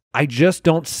 I just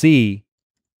don't see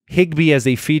Higbee as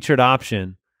a featured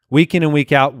option week in and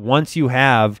week out once you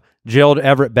have Gerald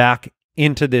Everett back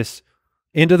into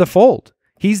the fold.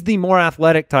 He's the more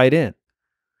athletic tight end.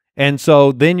 And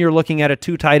so then you're looking at a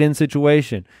 2 tight end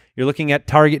situation. You're looking at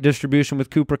target distribution with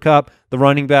Cooper Kupp, the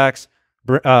running backs,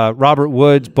 Robert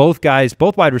Woods, both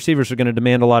wide receivers are going to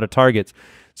demand a lot of targets.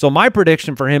 So my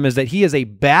prediction for him is that he is a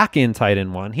back-end tight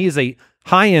end 1. He is a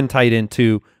high-end tight end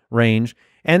 2 range,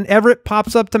 and Everett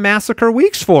pops up to massacre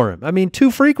weeks for him.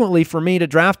 Too frequently for me to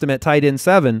draft him at tight end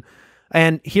 7.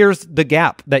 And here's the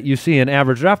gap that you see in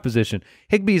average draft position.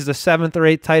 Higbee's the 7th or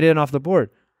 8th tight end off the board.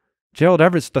 Gerald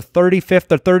Everett's the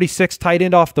 35th or 36th tight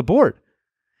end off the board.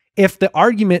 If the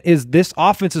argument is this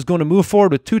offense is going to move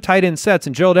forward with 2 tight end sets,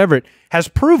 and Gerald Everett has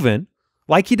proven,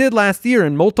 like he did last year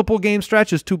in multiple game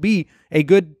stretches, to be a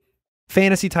good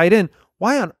fantasy tight end,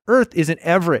 why on earth isn't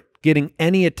Everett getting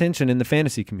any attention in the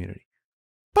fantasy community?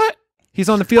 But he's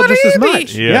on the field just as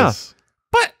much. Yes.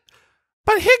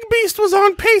 But Higbeast was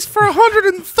on pace for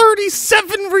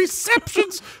 137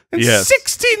 receptions and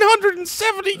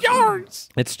 1,670 yards.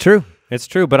 It's true. It's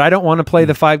true, but I don't want to play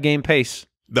the 5-game pace.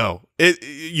 No.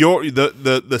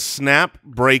 The snap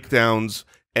breakdowns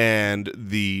and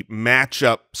the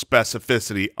matchup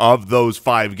specificity of those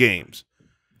 5 games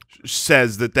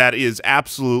says that is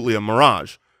absolutely a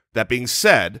mirage. That being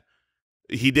said,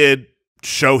 he did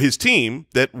show his team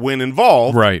that when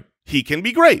involved, he can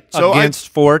be great. So against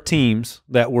 4 teams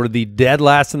that were the dead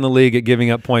last in the league at giving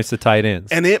up points to tight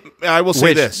ends. And I will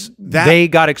say this. They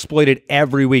got exploited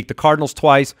every week. The Cardinals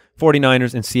twice,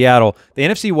 49ers, and Seattle. The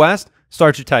NFC West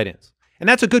starts your tight ends. And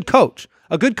that's a good coach.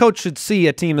 A good coach should see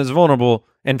a team that's vulnerable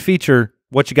and feature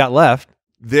what you got left.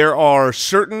 There are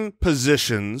certain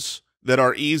positions that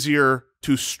are easier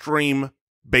to stream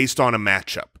based on a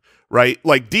matchup, right?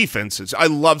 Like defenses. I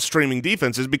love streaming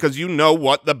defenses because you know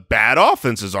what the bad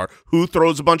offenses are, who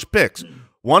throws a bunch of picks.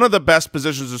 One of the best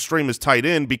positions to stream is tight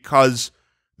end because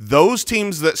those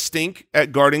teams that stink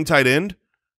at guarding tight end,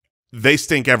 they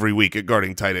stink every week at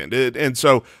guarding tight end. And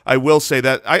so I will say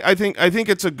that I think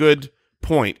it's a good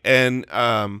point. And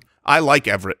I like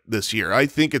Everett this year. I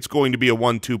think it's going to be a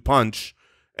 1-2 punch,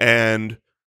 and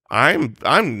I'm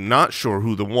not sure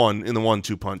who the one in the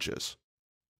 1-2 punch is.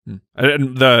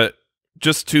 And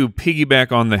just to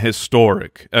piggyback on the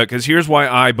historic, because here's why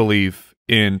I believe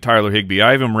in Tyler Higbee.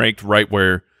 I have him ranked right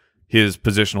where his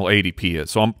positional ADP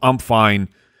is. So I'm fine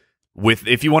with,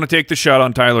 if you want to take the shot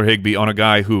on Tyler Higbee, on a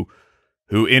guy who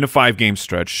in a 5-game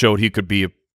stretch showed he could be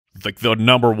like the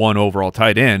 #1 overall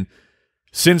tight end.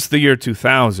 Since the year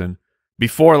 2000,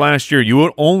 before last year,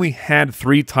 you only had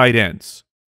 3 tight ends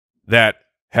that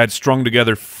had strung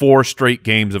together 4 straight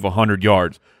games of 100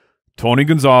 yards. Tony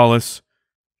Gonzalez,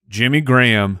 Jimmy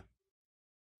Graham,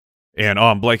 and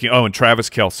I'm blanking. Oh, and Travis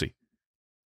Kelce.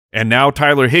 And now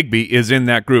Tyler Higbee is in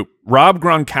that group. Rob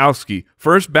Gronkowski,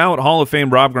 first ballot Hall of Fame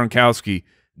Rob Gronkowski,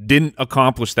 didn't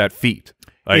accomplish that feat.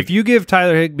 If you give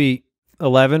Tyler Higbee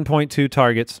 11.2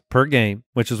 targets per game,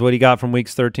 which is what he got from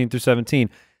weeks 13 through 17,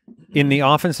 in the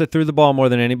offense that threw the ball more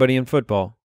than anybody in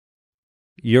football,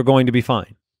 you're going to be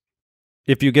fine.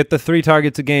 If you get the 3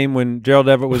 targets a game when Gerald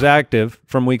Everett was active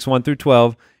from weeks 1 through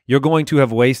 12, you're going to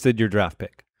have wasted your draft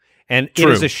pick. And it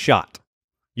is a shot.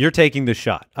 You're taking the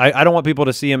shot. I don't want people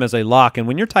to see him as a lock. And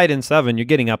when you're tight end 7, you're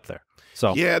getting up there.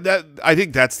 So yeah, I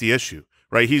think that's the issue,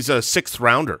 right? He's a 6th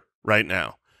rounder right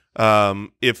now.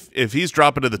 If he's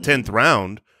dropping to the 10th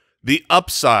round, the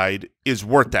upside is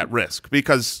worth that risk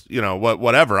because, you know,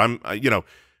 whatever.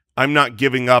 I'm not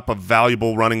giving up a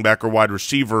valuable running back or wide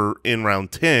receiver in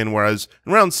round 10, whereas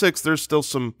in round 6 there's still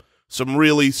some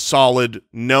really solid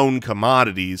known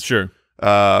commodities. Sure.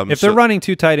 If they're running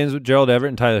 2 tight ends with Gerald Everett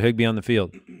and Tyler Higbee on the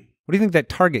field, what do you think that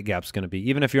target gap's going to be,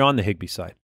 even if you're on the Higbee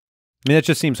side? I mean, it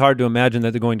just seems hard to imagine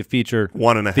that they're going to feature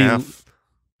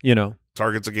 1.5,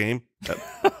 targets a game.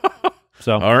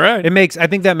 So all right, I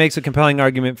think that makes a compelling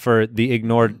argument for the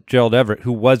ignored Gerald Everett,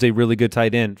 who was a really good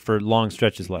tight end for long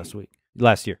stretches last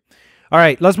year. All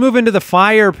right, let's move into the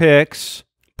fire picks.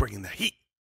 Bringing the heat.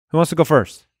 Who wants to go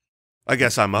first? I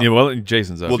guess I'm up. Yeah, well,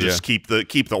 Jason's up. We'll just keep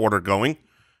the order going.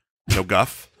 No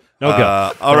guff. No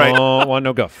guff. All right.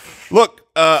 No guff. Look,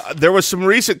 there was some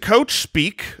recent coach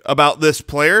speak about this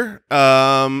player,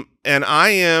 and I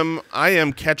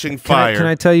am catching fire. Can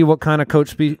I tell you what kind of coach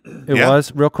speak it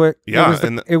was, real quick? Yeah.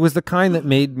 It was the kind that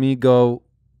made me go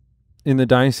in the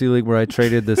Dynasty League where I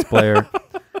traded this player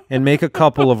and make a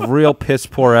couple of real piss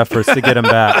poor efforts to get him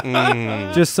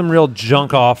back. Just some real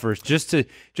junk offers, just to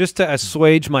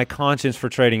assuage my conscience for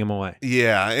trading him away.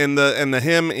 Yeah, and the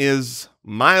him is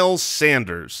Miles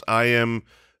Sanders. I am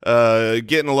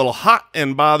getting a little hot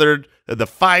and bothered. The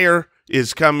fire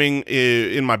is coming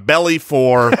in my belly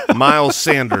for Miles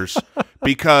Sanders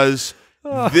because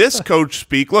this coach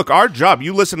speak. Look, our job.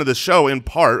 You listen to the show in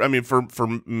part. I mean, for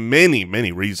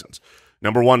many reasons.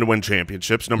 Number 1, to win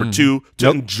championships. Number 2, to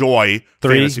enjoy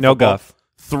 3, fantasy no football. guff.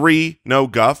 3, no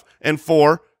guff. And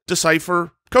 4,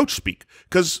 decipher coach speak.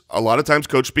 Because a lot of times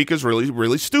coach speak is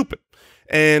really stupid.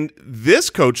 And this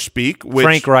coach speak, which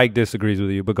Frank Reich disagrees with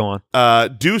you, but go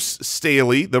on. Deuce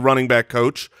Staley, the running back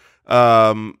coach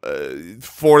for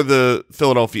the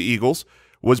Philadelphia Eagles,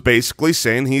 was basically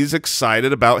saying he's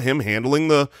excited about him handling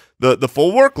the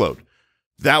full workload.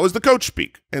 That was the coach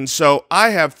speak. And so I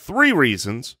have 3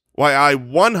 reasons why I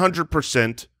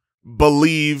 100%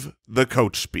 believe the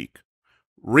coach speak.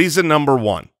 Reason number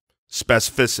 1,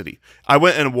 specificity. I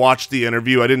went and watched the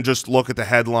interview. I didn't just look at the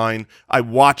headline. I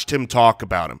watched him talk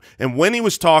about him. And when he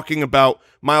was talking about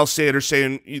Miles Sanders,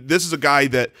 saying this is a guy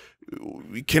that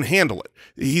can handle it,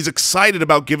 he's excited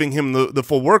about giving him the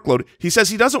full workload. He says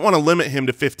he doesn't want to limit him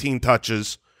to 15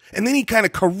 touches. And then he kind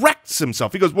of corrects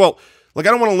himself. He goes, well, like,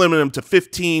 I don't want to limit him to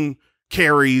 15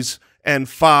 carries and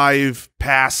 5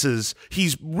 passes.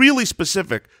 He's really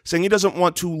specific, saying he doesn't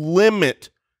want to limit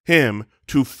him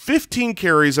to 15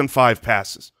 carries and 5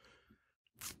 passes.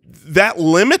 That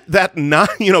limit, that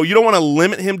not, you don't want to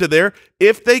limit him to there.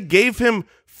 If they gave him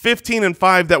 15 and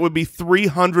 5, that would be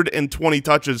 320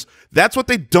 touches. That's what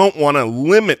they don't want to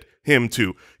limit him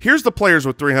to. Here's the players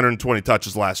with 320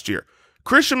 touches last year: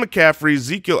 Christian McCaffrey,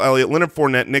 Ezekiel Elliott, Leonard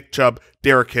Fournette, Nick Chubb,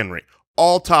 Derrick Henry.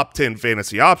 All top 10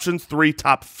 fantasy options, 3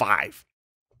 top 5.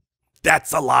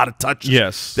 That's a lot of touches.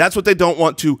 Yes. That's what they don't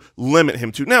want to limit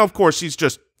him to. Now, of course, he's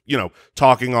just,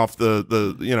 talking off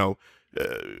the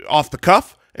off the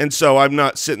cuff, and so I'm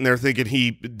not sitting there thinking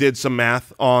he did some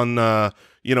math on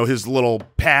his little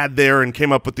pad there and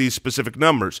came up with these specific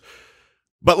numbers.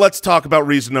 But let's talk about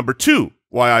reason number 2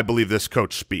 why I believe this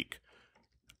coach speak.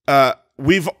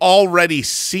 We've already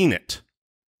seen it.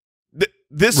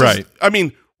 This is, I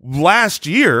mean, last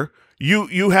year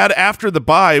you had after the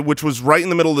bye, which was right in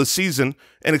the middle of the season,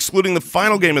 and excluding the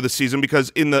final game of the season, because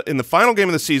in the final game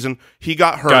of the season he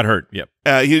got hurt. Yep.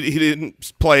 He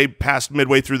didn't play past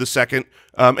midway through the second,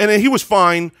 and he was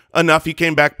fine enough. He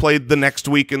came back, played the next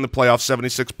week in the playoffs,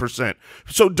 76%.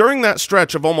 So during that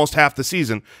stretch of almost half the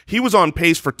season, he was on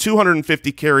pace for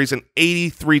 250 carries and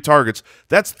 83 targets.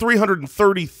 That's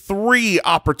 333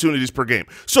 opportunities per game.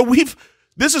 So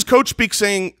this is coach speak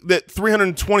saying that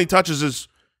 320 touches is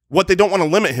what they don't want to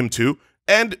limit him to.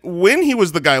 And when he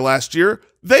was the guy last year,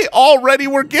 they already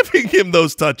were giving him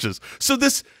those touches. So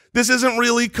this isn't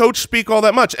really coach speak all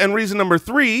that much. And reason number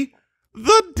 3,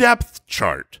 the depth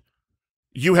chart.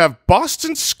 You have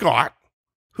Boston Scott,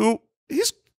 who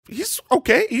he's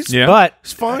okay. He's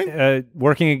fine.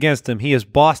 Working against him, he is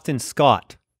Boston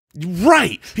Scott.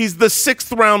 Right. He's the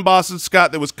 6th round Boston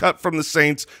Scott that was cut from the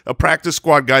Saints, a practice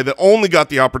squad guy that only got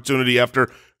the opportunity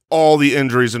after all the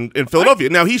injuries in Philadelphia.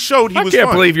 Now, he showed he was fine. I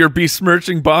can't believe you're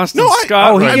besmirching Boston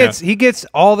Scott. He gets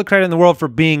all the credit in the world for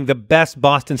being the best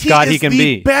Boston Scott he can be.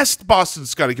 He is the best Boston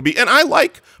Scott he can be. And I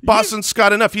like Boston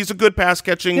Scott enough. He's a good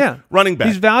pass-catching running back.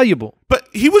 He's valuable. But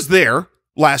he was there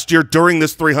last year during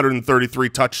this 333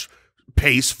 touch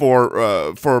pace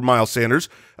for Miles Sanders.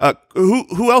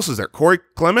 Who else is there? Corey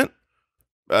Clement?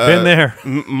 Been there.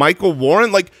 Michael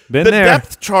Warren. The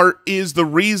depth chart is the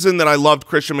reason that I loved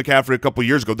Christian McCaffrey a couple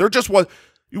years ago. There just was,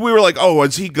 we were like, oh,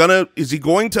 is he going to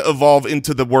evolve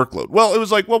into the workload? Well, it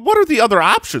was like, well, what are the other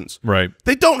options? Right.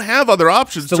 They don't have other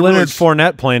options. It's the Leonard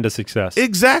Fournette plan to success.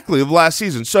 Exactly, of last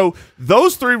season. So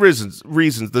those 3 reasons,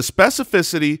 the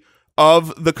specificity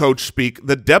of the coach speak,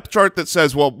 the depth chart that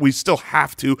says, well, we still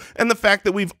have to, and the fact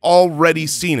that we've already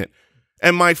seen it.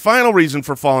 And my final reason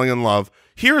for falling in love,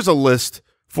 here's a list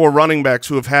for running backs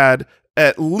who have had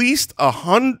at least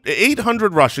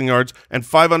 800 rushing yards and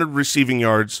 500 receiving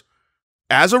yards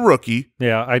as a rookie.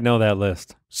 Yeah, I know that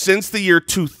list. Since the year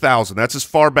 2000. That's as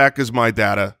far back as my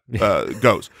data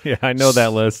goes. Yeah, I know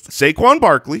that list. Saquon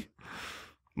Barkley,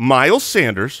 Miles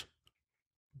Sanders,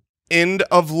 end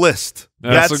of list.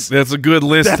 That's a good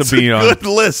list to be on. That's a good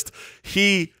list.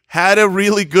 He had a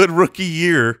really good rookie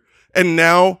year, and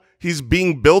now he's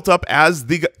being built up as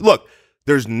the guy. Look,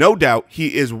 there's no doubt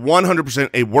he is 100%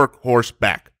 a workhorse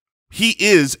back. He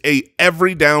is a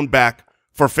every down back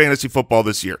for fantasy football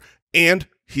this year, and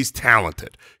he's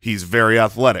talented. He's very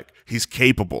athletic. He's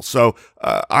capable. So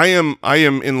I am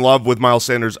in love with Miles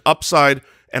Sanders' upside,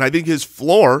 and I think his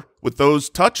floor with those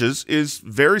touches is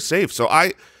very safe. So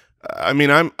I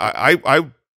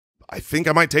think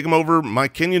I might take him over my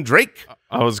Kenyon Drake.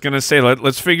 I was gonna say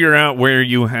let's figure out where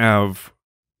you have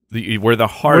where the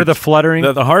fluttering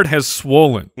the heart has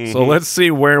swollen. So let's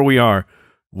see where we are.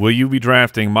 Will you be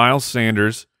drafting Miles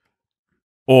Sanders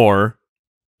or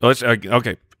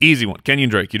okay, easy one, Kenyon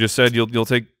Drake? You just said you'll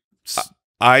take.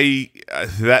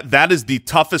 That is the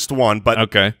toughest one, but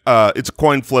okay, it's a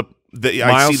coin flip.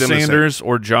 Miles Sanders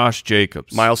or Josh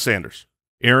Jacobs? Miles Sanders.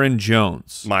 Aaron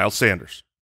Jones. Miles Sanders.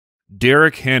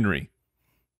 Derrick Henry.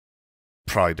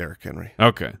 Probably Derrick Henry.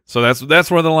 Okay, so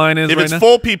that's where the line is. If it's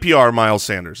full PPR, Miles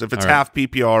Sanders. If it's half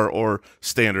PPR or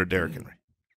standard, Derrick Henry.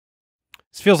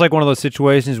 This feels like one of those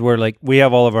situations where we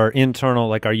have all of our internal,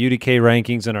 our UDK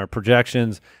rankings and our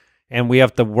projections, and we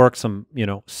have to work some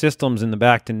systems in the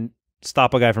back to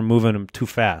stop a guy from moving him too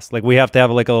fast. We have to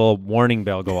have a little warning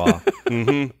bell go off.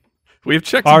 We have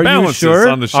checks and balances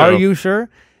on the show. Are you sure?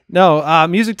 No,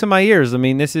 music to my ears. I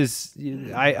mean, this is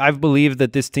I've believed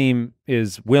that this team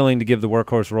is willing to give the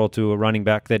workhorse role to a running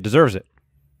back that deserves it.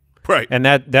 Right. And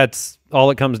that's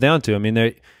all it comes down to. I mean,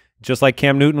 they just like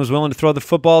Cam Newton was willing to throw the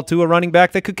football to a running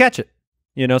back that could catch it.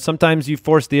 Sometimes you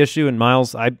force the issue, and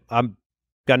Miles, I've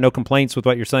got no complaints with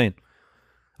what you're saying,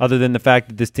 other than the fact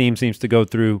that this team seems to go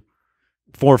through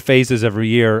 4 phases every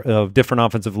year of different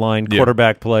offensive line,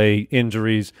 quarterback play,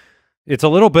 injuries. It's a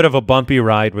little bit of a bumpy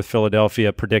ride with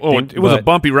Philadelphia predicting. Oh, it was a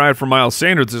bumpy ride for Miles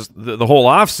Sanders the whole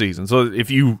offseason. So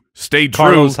if you stay true,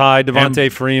 Carlos Hyde,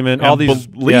 Devontae Freeman, all these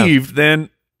believed,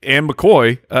 then and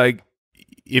McCoy,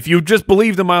 if you just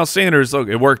believed in Miles Sanders, look,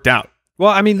 it worked out. Well,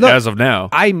 I mean, look, as of now,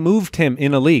 I moved him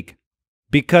in a league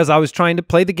because I was trying to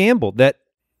play the gamble that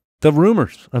the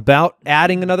rumors about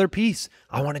adding another piece.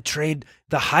 I want to trade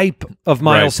the hype of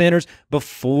Miles Sanders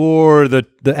before the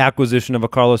acquisition of a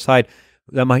Carlos Hyde.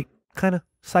 That might kind of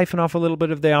siphon off a little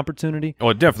bit of the opportunity. Oh,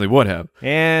 it definitely would have.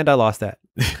 And I lost that.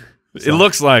 So, it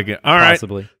looks like it. All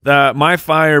possibly. right. My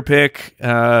fire pick,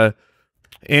 and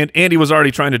Andy was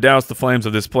already trying to douse the flames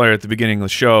of this player at the beginning of the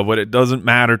show, but it doesn't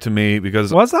matter to me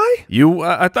because was I?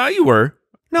 I thought you were.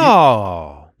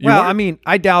 No. You well, were? I mean,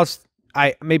 I doused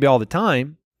maybe all the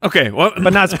time, Okay, well,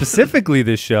 but not specifically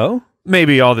this show.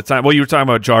 maybe all the time. Well, you were talking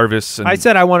about Jarvis. And, I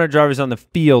said I wanted Jarvis on the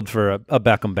field for a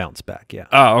Beckham bounce back. Yeah.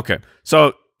 oh, okay.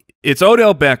 So it's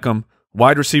Odell Beckham,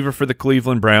 wide receiver for the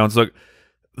Cleveland Browns. Look,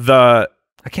 I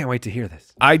can't wait to hear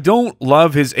this. I don't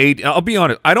love his AD. I'll be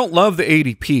honest. I don't love the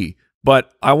ADP,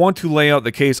 but I want to lay out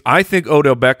the case. I think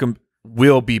Odell Beckham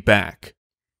will be back,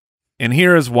 and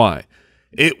here is why.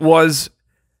 It was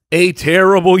a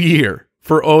terrible year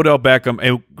for Odell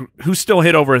Beckham, who still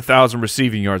hit over 1,000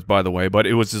 receiving yards, by the way, but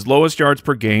it was his lowest yards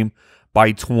per game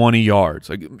by 20 yards.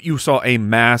 Like, you saw a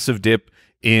massive dip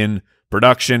in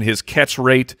production. His catch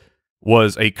rate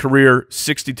was a career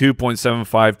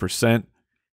 62.75%.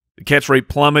 The catch rate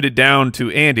plummeted down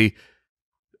to, Andy,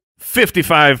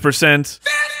 55%.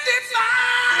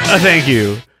 55! Thank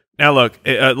you. Now, look,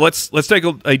 let's take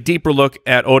a deeper look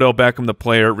at Odell Beckham, the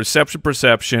player. Reception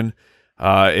perception.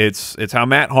 It's how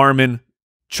Matt Harmon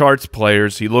charts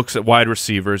players. He looks at wide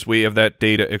receivers. We have that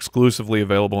data exclusively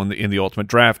available in the Ultimate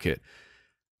Draft Kit.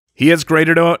 He has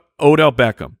graded out Odell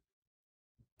Beckham.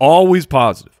 Always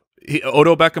positive.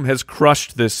 Odell Beckham has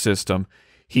crushed this system.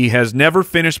 He has never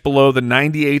finished below the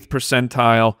 98th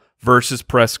percentile versus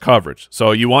press coverage.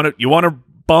 So you want to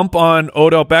bump on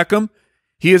Odell Beckham?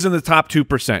 He is in the top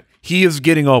 2%. He is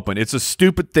getting open. It's a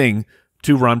stupid thing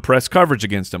to run press coverage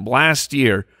against him. Last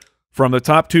year, from the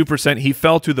top 2%, he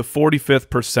fell to the 45th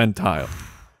percentile.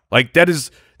 Like, that is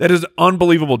an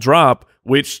unbelievable drop,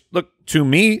 which, look, to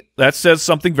me, that says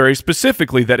something very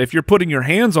specifically, that if you're putting your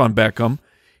hands on Beckham,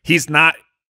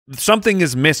 something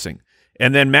is missing.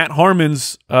 And then Matt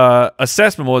Harmon's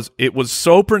assessment was, it was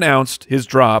so pronounced, his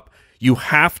drop, you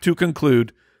have to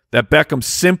conclude that Beckham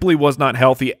simply was not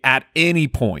healthy at any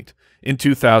point in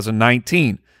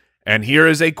 2019. And here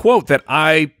is a quote that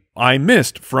I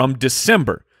missed from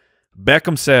December.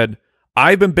 Beckham said,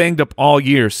 "I've been banged up all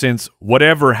year since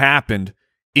whatever happened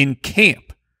in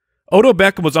camp." Odell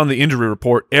Beckham was on the injury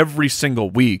report every single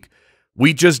week.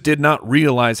 We just did not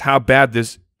realize how bad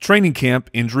this training camp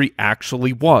injury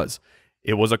actually was.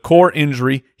 It was a core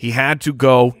injury. He had to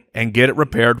go and get it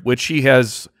repaired, which he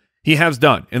has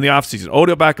done in the offseason.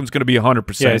 Odell Beckham's going to be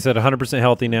 100%. Yeah, he's at 100%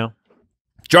 healthy now.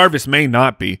 Jarvis may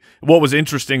not be. What was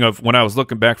interesting of when I was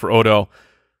looking back for Odell,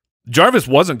 Jarvis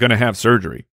wasn't going to have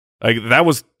surgery. Like, that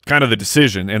was kind of the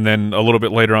decision, and then a little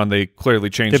bit later on, they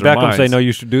clearly changed their minds. Did Beckham say, no,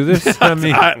 you should do this? I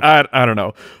mean, I don't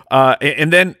know.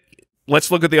 And then let's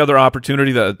look at the other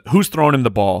opportunity, who's throwing him the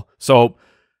ball. So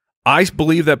I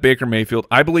believe that Baker Mayfield,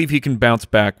 I believe he can bounce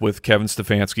back with Kevin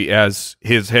Stefanski as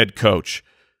his head coach.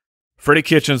 Freddie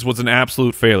Kitchens was an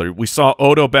absolute failure. We saw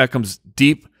Odell Beckham's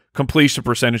deep completion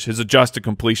percentage, his adjusted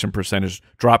completion percentage,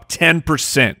 drop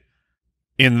 10%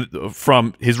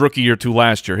 from his rookie year to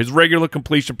last year. His regular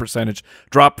completion percentage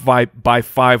dropped by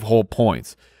 5 whole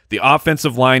points. The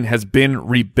offensive line has been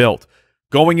rebuilt.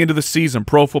 Going into the season,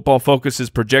 Pro Football Focus is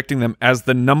projecting them as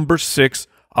the number 6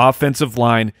 offensive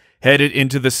line headed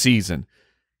into the season.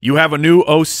 You have a new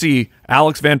OC,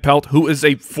 Alex Van Pelt, who is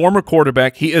a former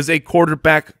quarterback. He is a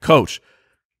quarterback coach.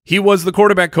 He was the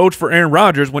quarterback coach for Aaron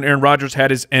Rodgers when Aaron Rodgers had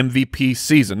his MVP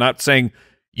season. Not saying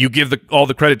you give all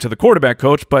the credit to the quarterback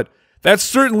coach, but that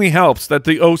certainly helps that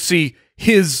the OC,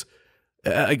 his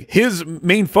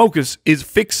main focus is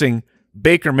fixing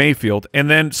Baker Mayfield. And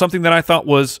then something that I thought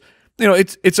was,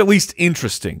 it's at least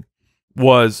interesting,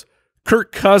 was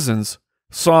Kirk Cousins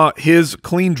saw his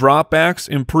clean dropbacks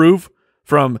improve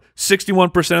from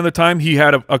 61% of the time he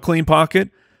had a clean pocket.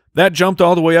 That jumped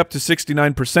all the way up to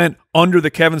 69% under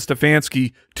the Kevin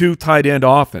Stefanski 2 tight end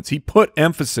offense. He put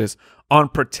emphasis on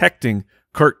protecting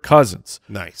Kirk Cousins.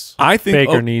 Nice. I think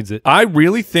Baker needs it. I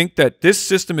really think that this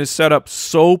system is set up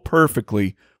so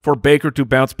perfectly for Baker to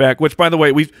bounce back, which, by the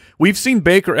way, we've seen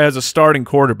Baker as a starting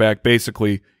quarterback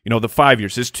basically, the 5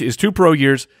 years, his 2 pro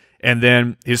years, and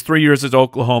then his 3 years as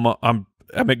Oklahoma. I'm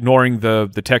ignoring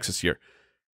the Texas year.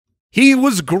 He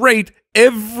was great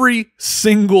every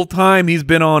single time he's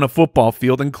been on a football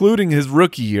field, including his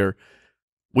rookie year.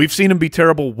 We've seen him be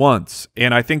terrible once,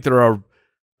 and I think there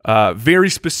are very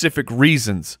specific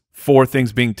reasons for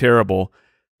things being terrible.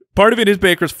 Part of it is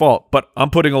Baker's fault, but I'm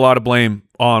putting a lot of blame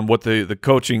on what the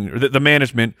coaching or the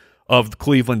management of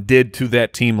Cleveland did to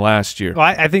that team last year.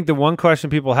 Well, I think the one question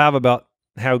people have about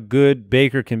how good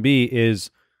Baker can be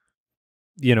is,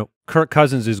 Kirk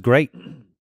Cousins is great,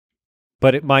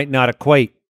 but it might not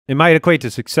equate It might equate to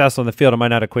success on the field. It might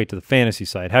not equate to the fantasy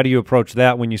side. How do you approach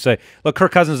that when you say, look,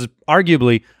 Kirk Cousins is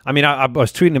arguably, I mean, I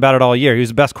was tweeting about it all year. He was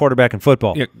the best quarterback in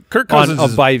football. Yeah, Kirk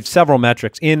Cousins by several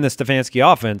metrics in the Stefanski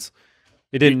offense.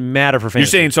 It didn't matter for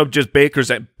fantasy. You're saying so just Baker's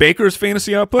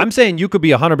fantasy output? I'm saying you could be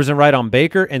 100% right on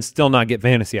Baker and still not get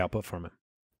fantasy output from him.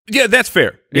 Yeah, that's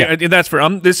fair. Yeah, that's fair.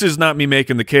 This is not me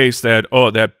making the case that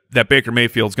that Baker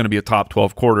Mayfield's going to be a top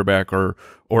 12 quarterback or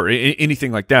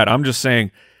anything like that. I'm just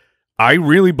saying I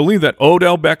really believe that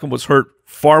Odell Beckham was hurt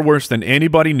far worse than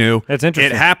anybody knew. That's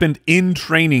interesting. It happened in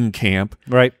training camp,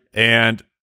 right? And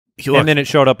then it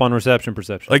showed up on reception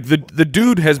perception. Like the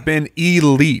dude has been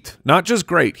elite, not just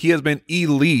great. He has been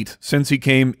elite since he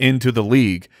came into the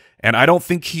league, and I don't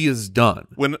think he is done.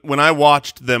 When I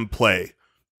watched them play,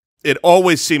 it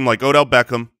always seemed like Odell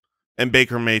Beckham and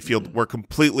Baker Mayfield were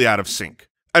completely out of sync.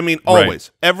 I mean,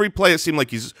 always. Right. Every play, it seemed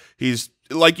like he's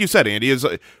like you said, Andy,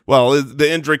 the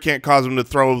injury can't cause him to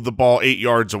throw the ball 8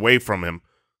 yards away from him.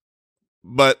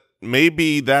 But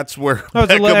maybe that's where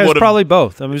it was probably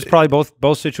both. I mean, it was probably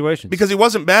both situations. Because he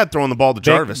wasn't bad throwing the ball to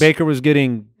Jarvis. Baker was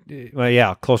getting,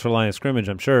 closer line of scrimmage,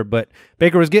 I'm sure. But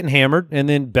Baker was getting hammered, and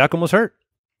then Beckham was hurt.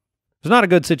 It was not a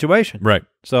good situation. Right.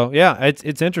 So, yeah,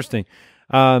 it's interesting.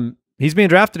 He's being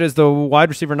drafted as the wide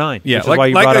receiver 9. Yeah, which is why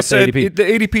you brought up the ADP. The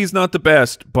ADP is not the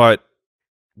best, but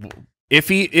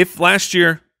if last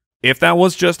year, if that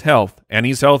was just health, and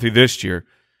he's healthy this year,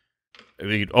 I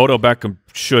mean, Odell Beckham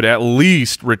should at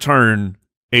least return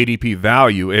ADP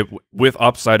value with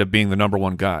upside of being the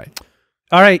 #1 guy.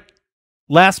 All right,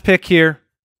 last pick here,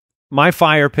 my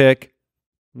fire pick,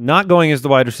 not going as the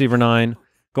wide receiver 9,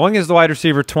 going as the wide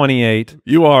receiver 28.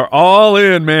 You are all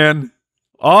in, man.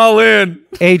 All in.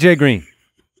 AJ Green.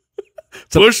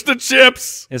 Push the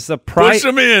chips. It's the price. Push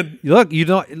them in. Look,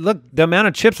 the amount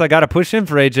of chips I got to push in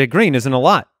for AJ Green isn't a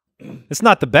lot. It's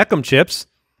not the Beckham chips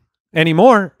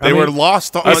anymore. They were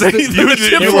lost. You lost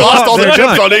all all the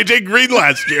chips on AJ Green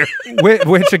last year.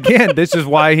 which again, this is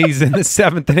why he's in the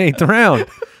 7th and 8th round.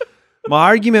 My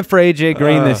argument for AJ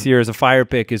Green this year as a fire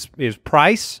pick is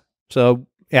price. So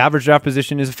average draft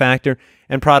position is a factor,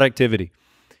 and productivity.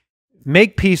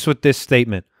 Make peace with this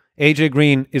statement. AJ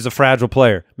Green is a fragile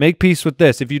player. Make peace with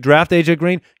this. If you draft AJ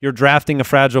Green, you're drafting a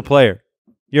fragile player.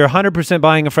 You're 100%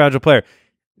 buying a fragile player.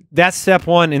 That's step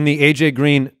 1 in the AJ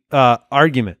Green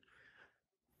argument.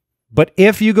 But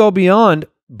if you go beyond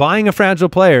buying a fragile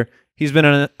player, he's been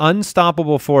an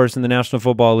unstoppable force in the National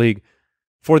Football League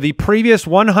for the previous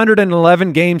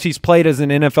 111 games he's played as an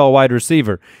NFL wide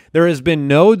receiver. There has been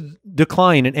no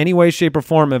decline in any way, shape, or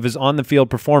form of his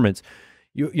on-the-field performance.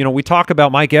 You know, we talk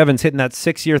about Mike Evans hitting that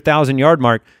 6-year 1,000-yard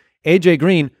mark. AJ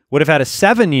Green would have had a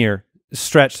 7-year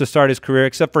stretch to start his career,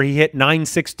 except for he hit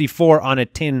 964 on a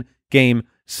 10-game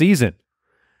season.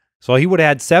 So he would have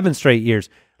had 7 straight years.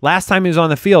 Last time he was on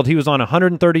the field, he was on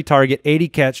 130 target, 80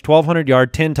 catch,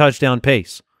 1,200-yard, 10-touchdown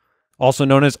pace, also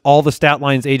known as all the stat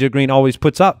lines AJ Green always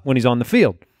puts up when he's on the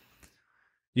field.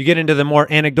 You get into the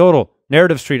more anecdotal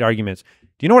narrative street arguments.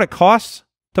 Do you know what it costs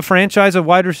to franchise a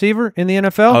wide receiver in the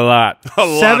NFL? A lot.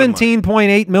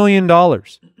 $17.8 million.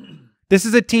 This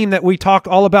is a team that we talk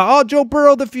all about. Oh, Joe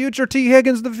Burrow, the future. T.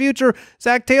 Higgins, the future.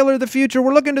 Zach Taylor, the future.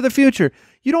 We're looking to the future.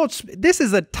 You don't. This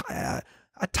is a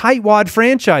tightwad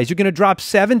franchise. You're going to drop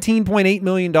 $17.8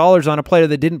 million on a player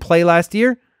that didn't play last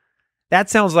year? That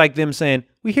sounds like them saying,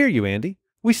 we hear you, Andy.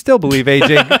 We still believe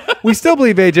AJ. We still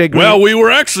believe AJ Green. Well, we were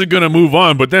actually going to move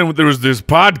on, but then there was this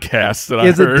podcast that I heard.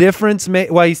 Is a difference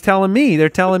maker? Well, he's telling me. They're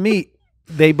telling me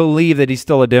they believe that he's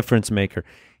still a difference maker.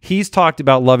 He's talked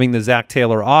about loving the Zach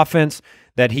Taylor offense,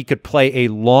 that he could play a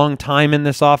long time in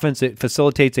this offense. It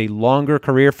facilitates a longer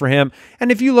career for him.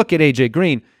 And if you look at AJ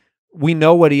Green, we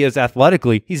know what he is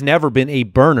athletically. He's never been a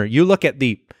burner. You look at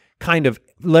the kind of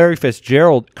Larry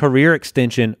Fitzgerald career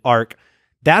extension arc.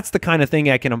 That's the kind of thing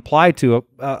I can apply to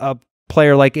a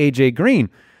player like AJ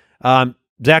Green.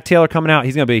 Zach Taylor coming out,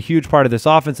 he's going to be a huge part of this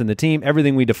offense and the team.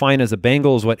 Everything we define as a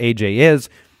Bengal is what AJ is.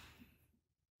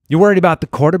 You worried about the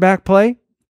quarterback play?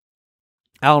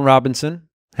 Allen Robinson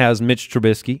has Mitch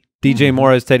Trubisky. DJ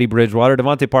Moore has Teddy Bridgewater.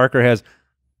 Devontae Parker has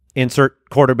insert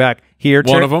quarterback here.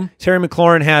 One of them. Terry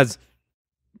McLaurin has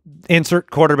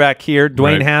insert quarterback here.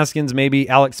 Dwayne Haskins, maybe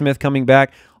Alex Smith coming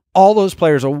back. All those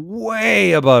players are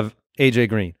way above AJ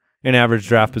Green in average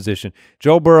draft position.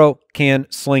 Joe Burrow can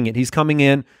sling it. He's coming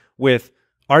in with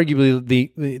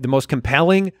arguably the most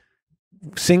compelling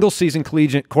single-season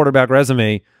collegiate quarterback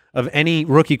resume of any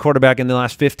rookie quarterback in the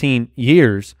last 15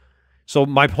 years. So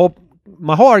my whole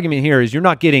argument here is you're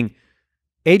not getting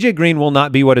 – AJ Green will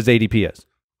not be what his ADP is.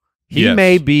 He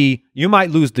may be – you might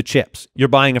lose the chips. You're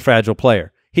buying a fragile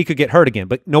player. he could get hurt again.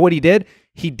 But know what he did?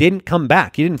 He didn't come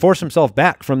back. He didn't force himself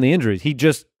back from the injuries. He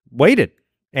just waited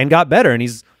and got better. And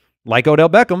he's like Odell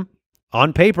Beckham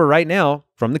on paper right now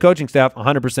from the coaching staff,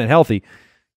 100% healthy.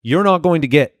 You're not going to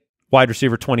get wide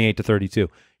receiver 28 to 32.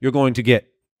 You're going to get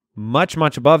much,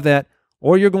 much above that,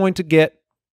 or you're going to get,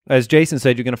 as Jason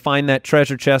said, you're going to find that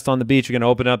treasure chest on the beach. You're going to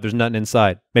open it up. There's nothing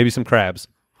inside. Maybe some crabs.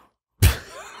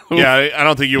 Yeah, I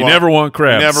don't think you never want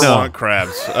crabs. Never want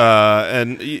crabs.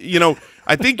 And you know,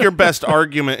 I think your best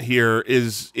argument here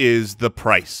is the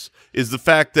price. Is the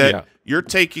fact that you're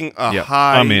taking a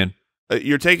high. I'm in.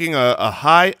 You're taking a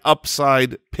high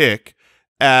upside pick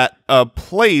at a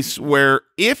place where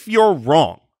if you're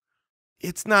wrong,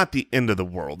 it's not the end of the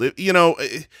world. You know,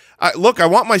 look, I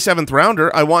want my 7th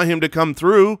rounder. I want him to come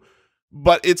through,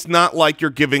 but it's not like you're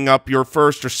giving up your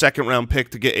 1st or 2nd round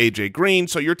pick to get A.J. Green,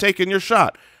 so you're taking your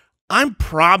shot. I'm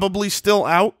probably still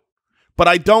out, but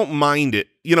I don't mind it.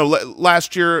 You know,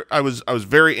 last year I was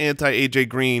very anti A.J.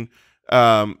 Green.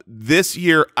 This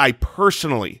year I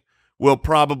personally will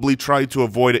probably try to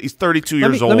avoid it. He's 32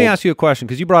 years old. Let me ask you a question,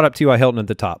 because you brought up T.Y. Hilton at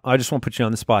the top. I just want to put you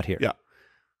on the spot here. Yeah.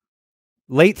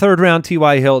 Late 3rd round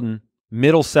T.Y. Hilton,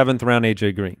 middle 7th round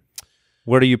A.J. Green.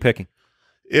 What are you picking?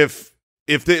 If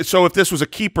this was a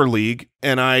keeper league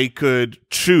and I could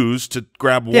choose to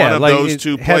grab one of those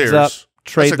two players, up,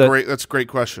 trade that's a great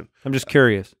question. I'm just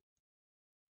curious.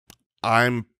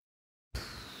 I'll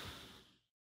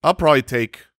probably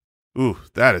take. Ooh,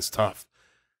 that is tough.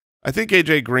 I think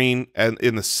A.J. Green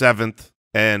in the 7th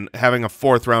and having a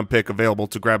 4th round pick available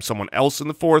to grab someone else in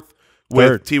the 4th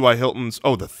with T.Y. Hilton's.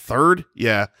 Oh, the 3rd?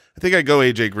 Yeah. I think I go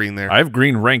A.J. Green there. I have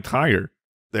Green ranked higher.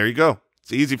 There you go.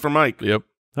 It's easy for Mike. Yep.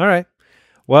 All right.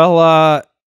 Well,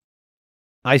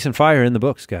 Ice and Fire in the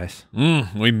books, guys.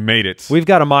 We made it. We've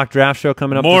got a mock draft show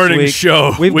coming up Morning this week.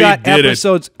 show. We've got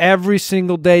episodes every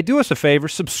single day. Do us a favor.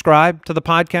 Subscribe to the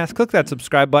podcast. Click that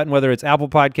subscribe button, whether it's Apple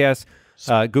Podcasts,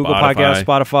 Google Podcasts,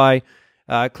 Spotify.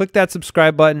 Click that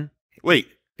subscribe button. Wait.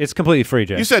 It's completely free,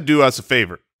 Jay. You said do us a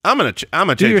favor. I'm gonna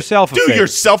do yourself a favor. Do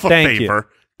yourself a Thank favor.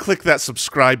 You. Click that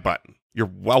subscribe button. You're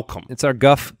welcome. It's our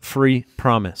Guff free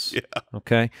promise. Yeah.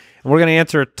 Okay. And we're going to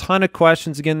answer a ton of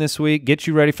questions again this week. Get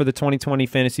you ready for the 2020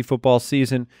 fantasy football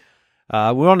season. We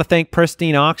want to thank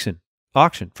Pristine Auction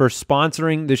for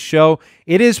sponsoring the show.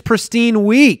 It is Pristine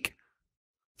Week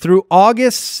through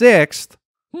August 6th.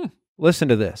 Listen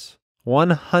to this.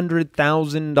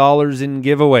 $100,000 in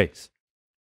giveaways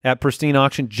at Pristine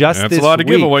Auction just this week. That's a lot of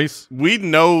giveaways. We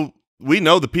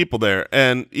know the people there,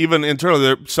 and even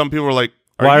internally, some people are like,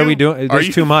 why are we doing?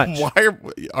 There's too much.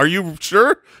 Are you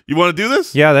sure you want to do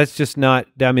this? Yeah, that's just not.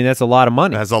 I mean, that's a lot of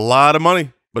money. That's a lot of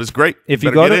money, but it's great. If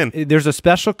you go to, there's a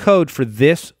special code for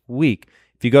this week.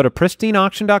 If you go to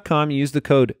pristineauction.com, you use the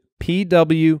code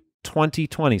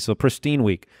PW2020. So Pristine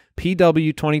Week,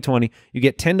 PW2020. You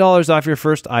get $10 off your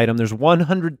first item. There's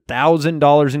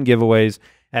 $100,000 in giveaways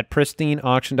at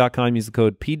pristineauction.com. Use the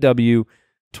code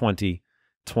PW2020.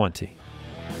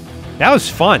 That was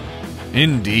fun.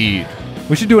 Indeed.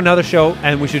 We should do another show,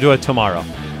 and we should do it tomorrow.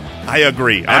 I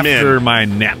agree. I'm in. After my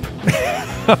nap.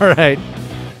 All right.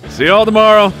 See you all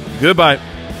tomorrow. Goodbye.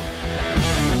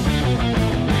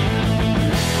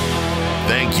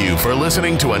 Thank you for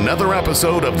listening to another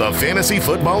episode of the Fantasy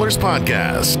Footballers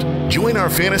Podcast. Join our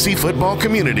fantasy football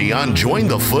community on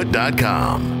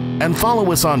jointhefoot.com and follow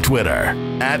us on Twitter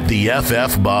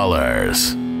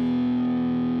 @TheFFBallers.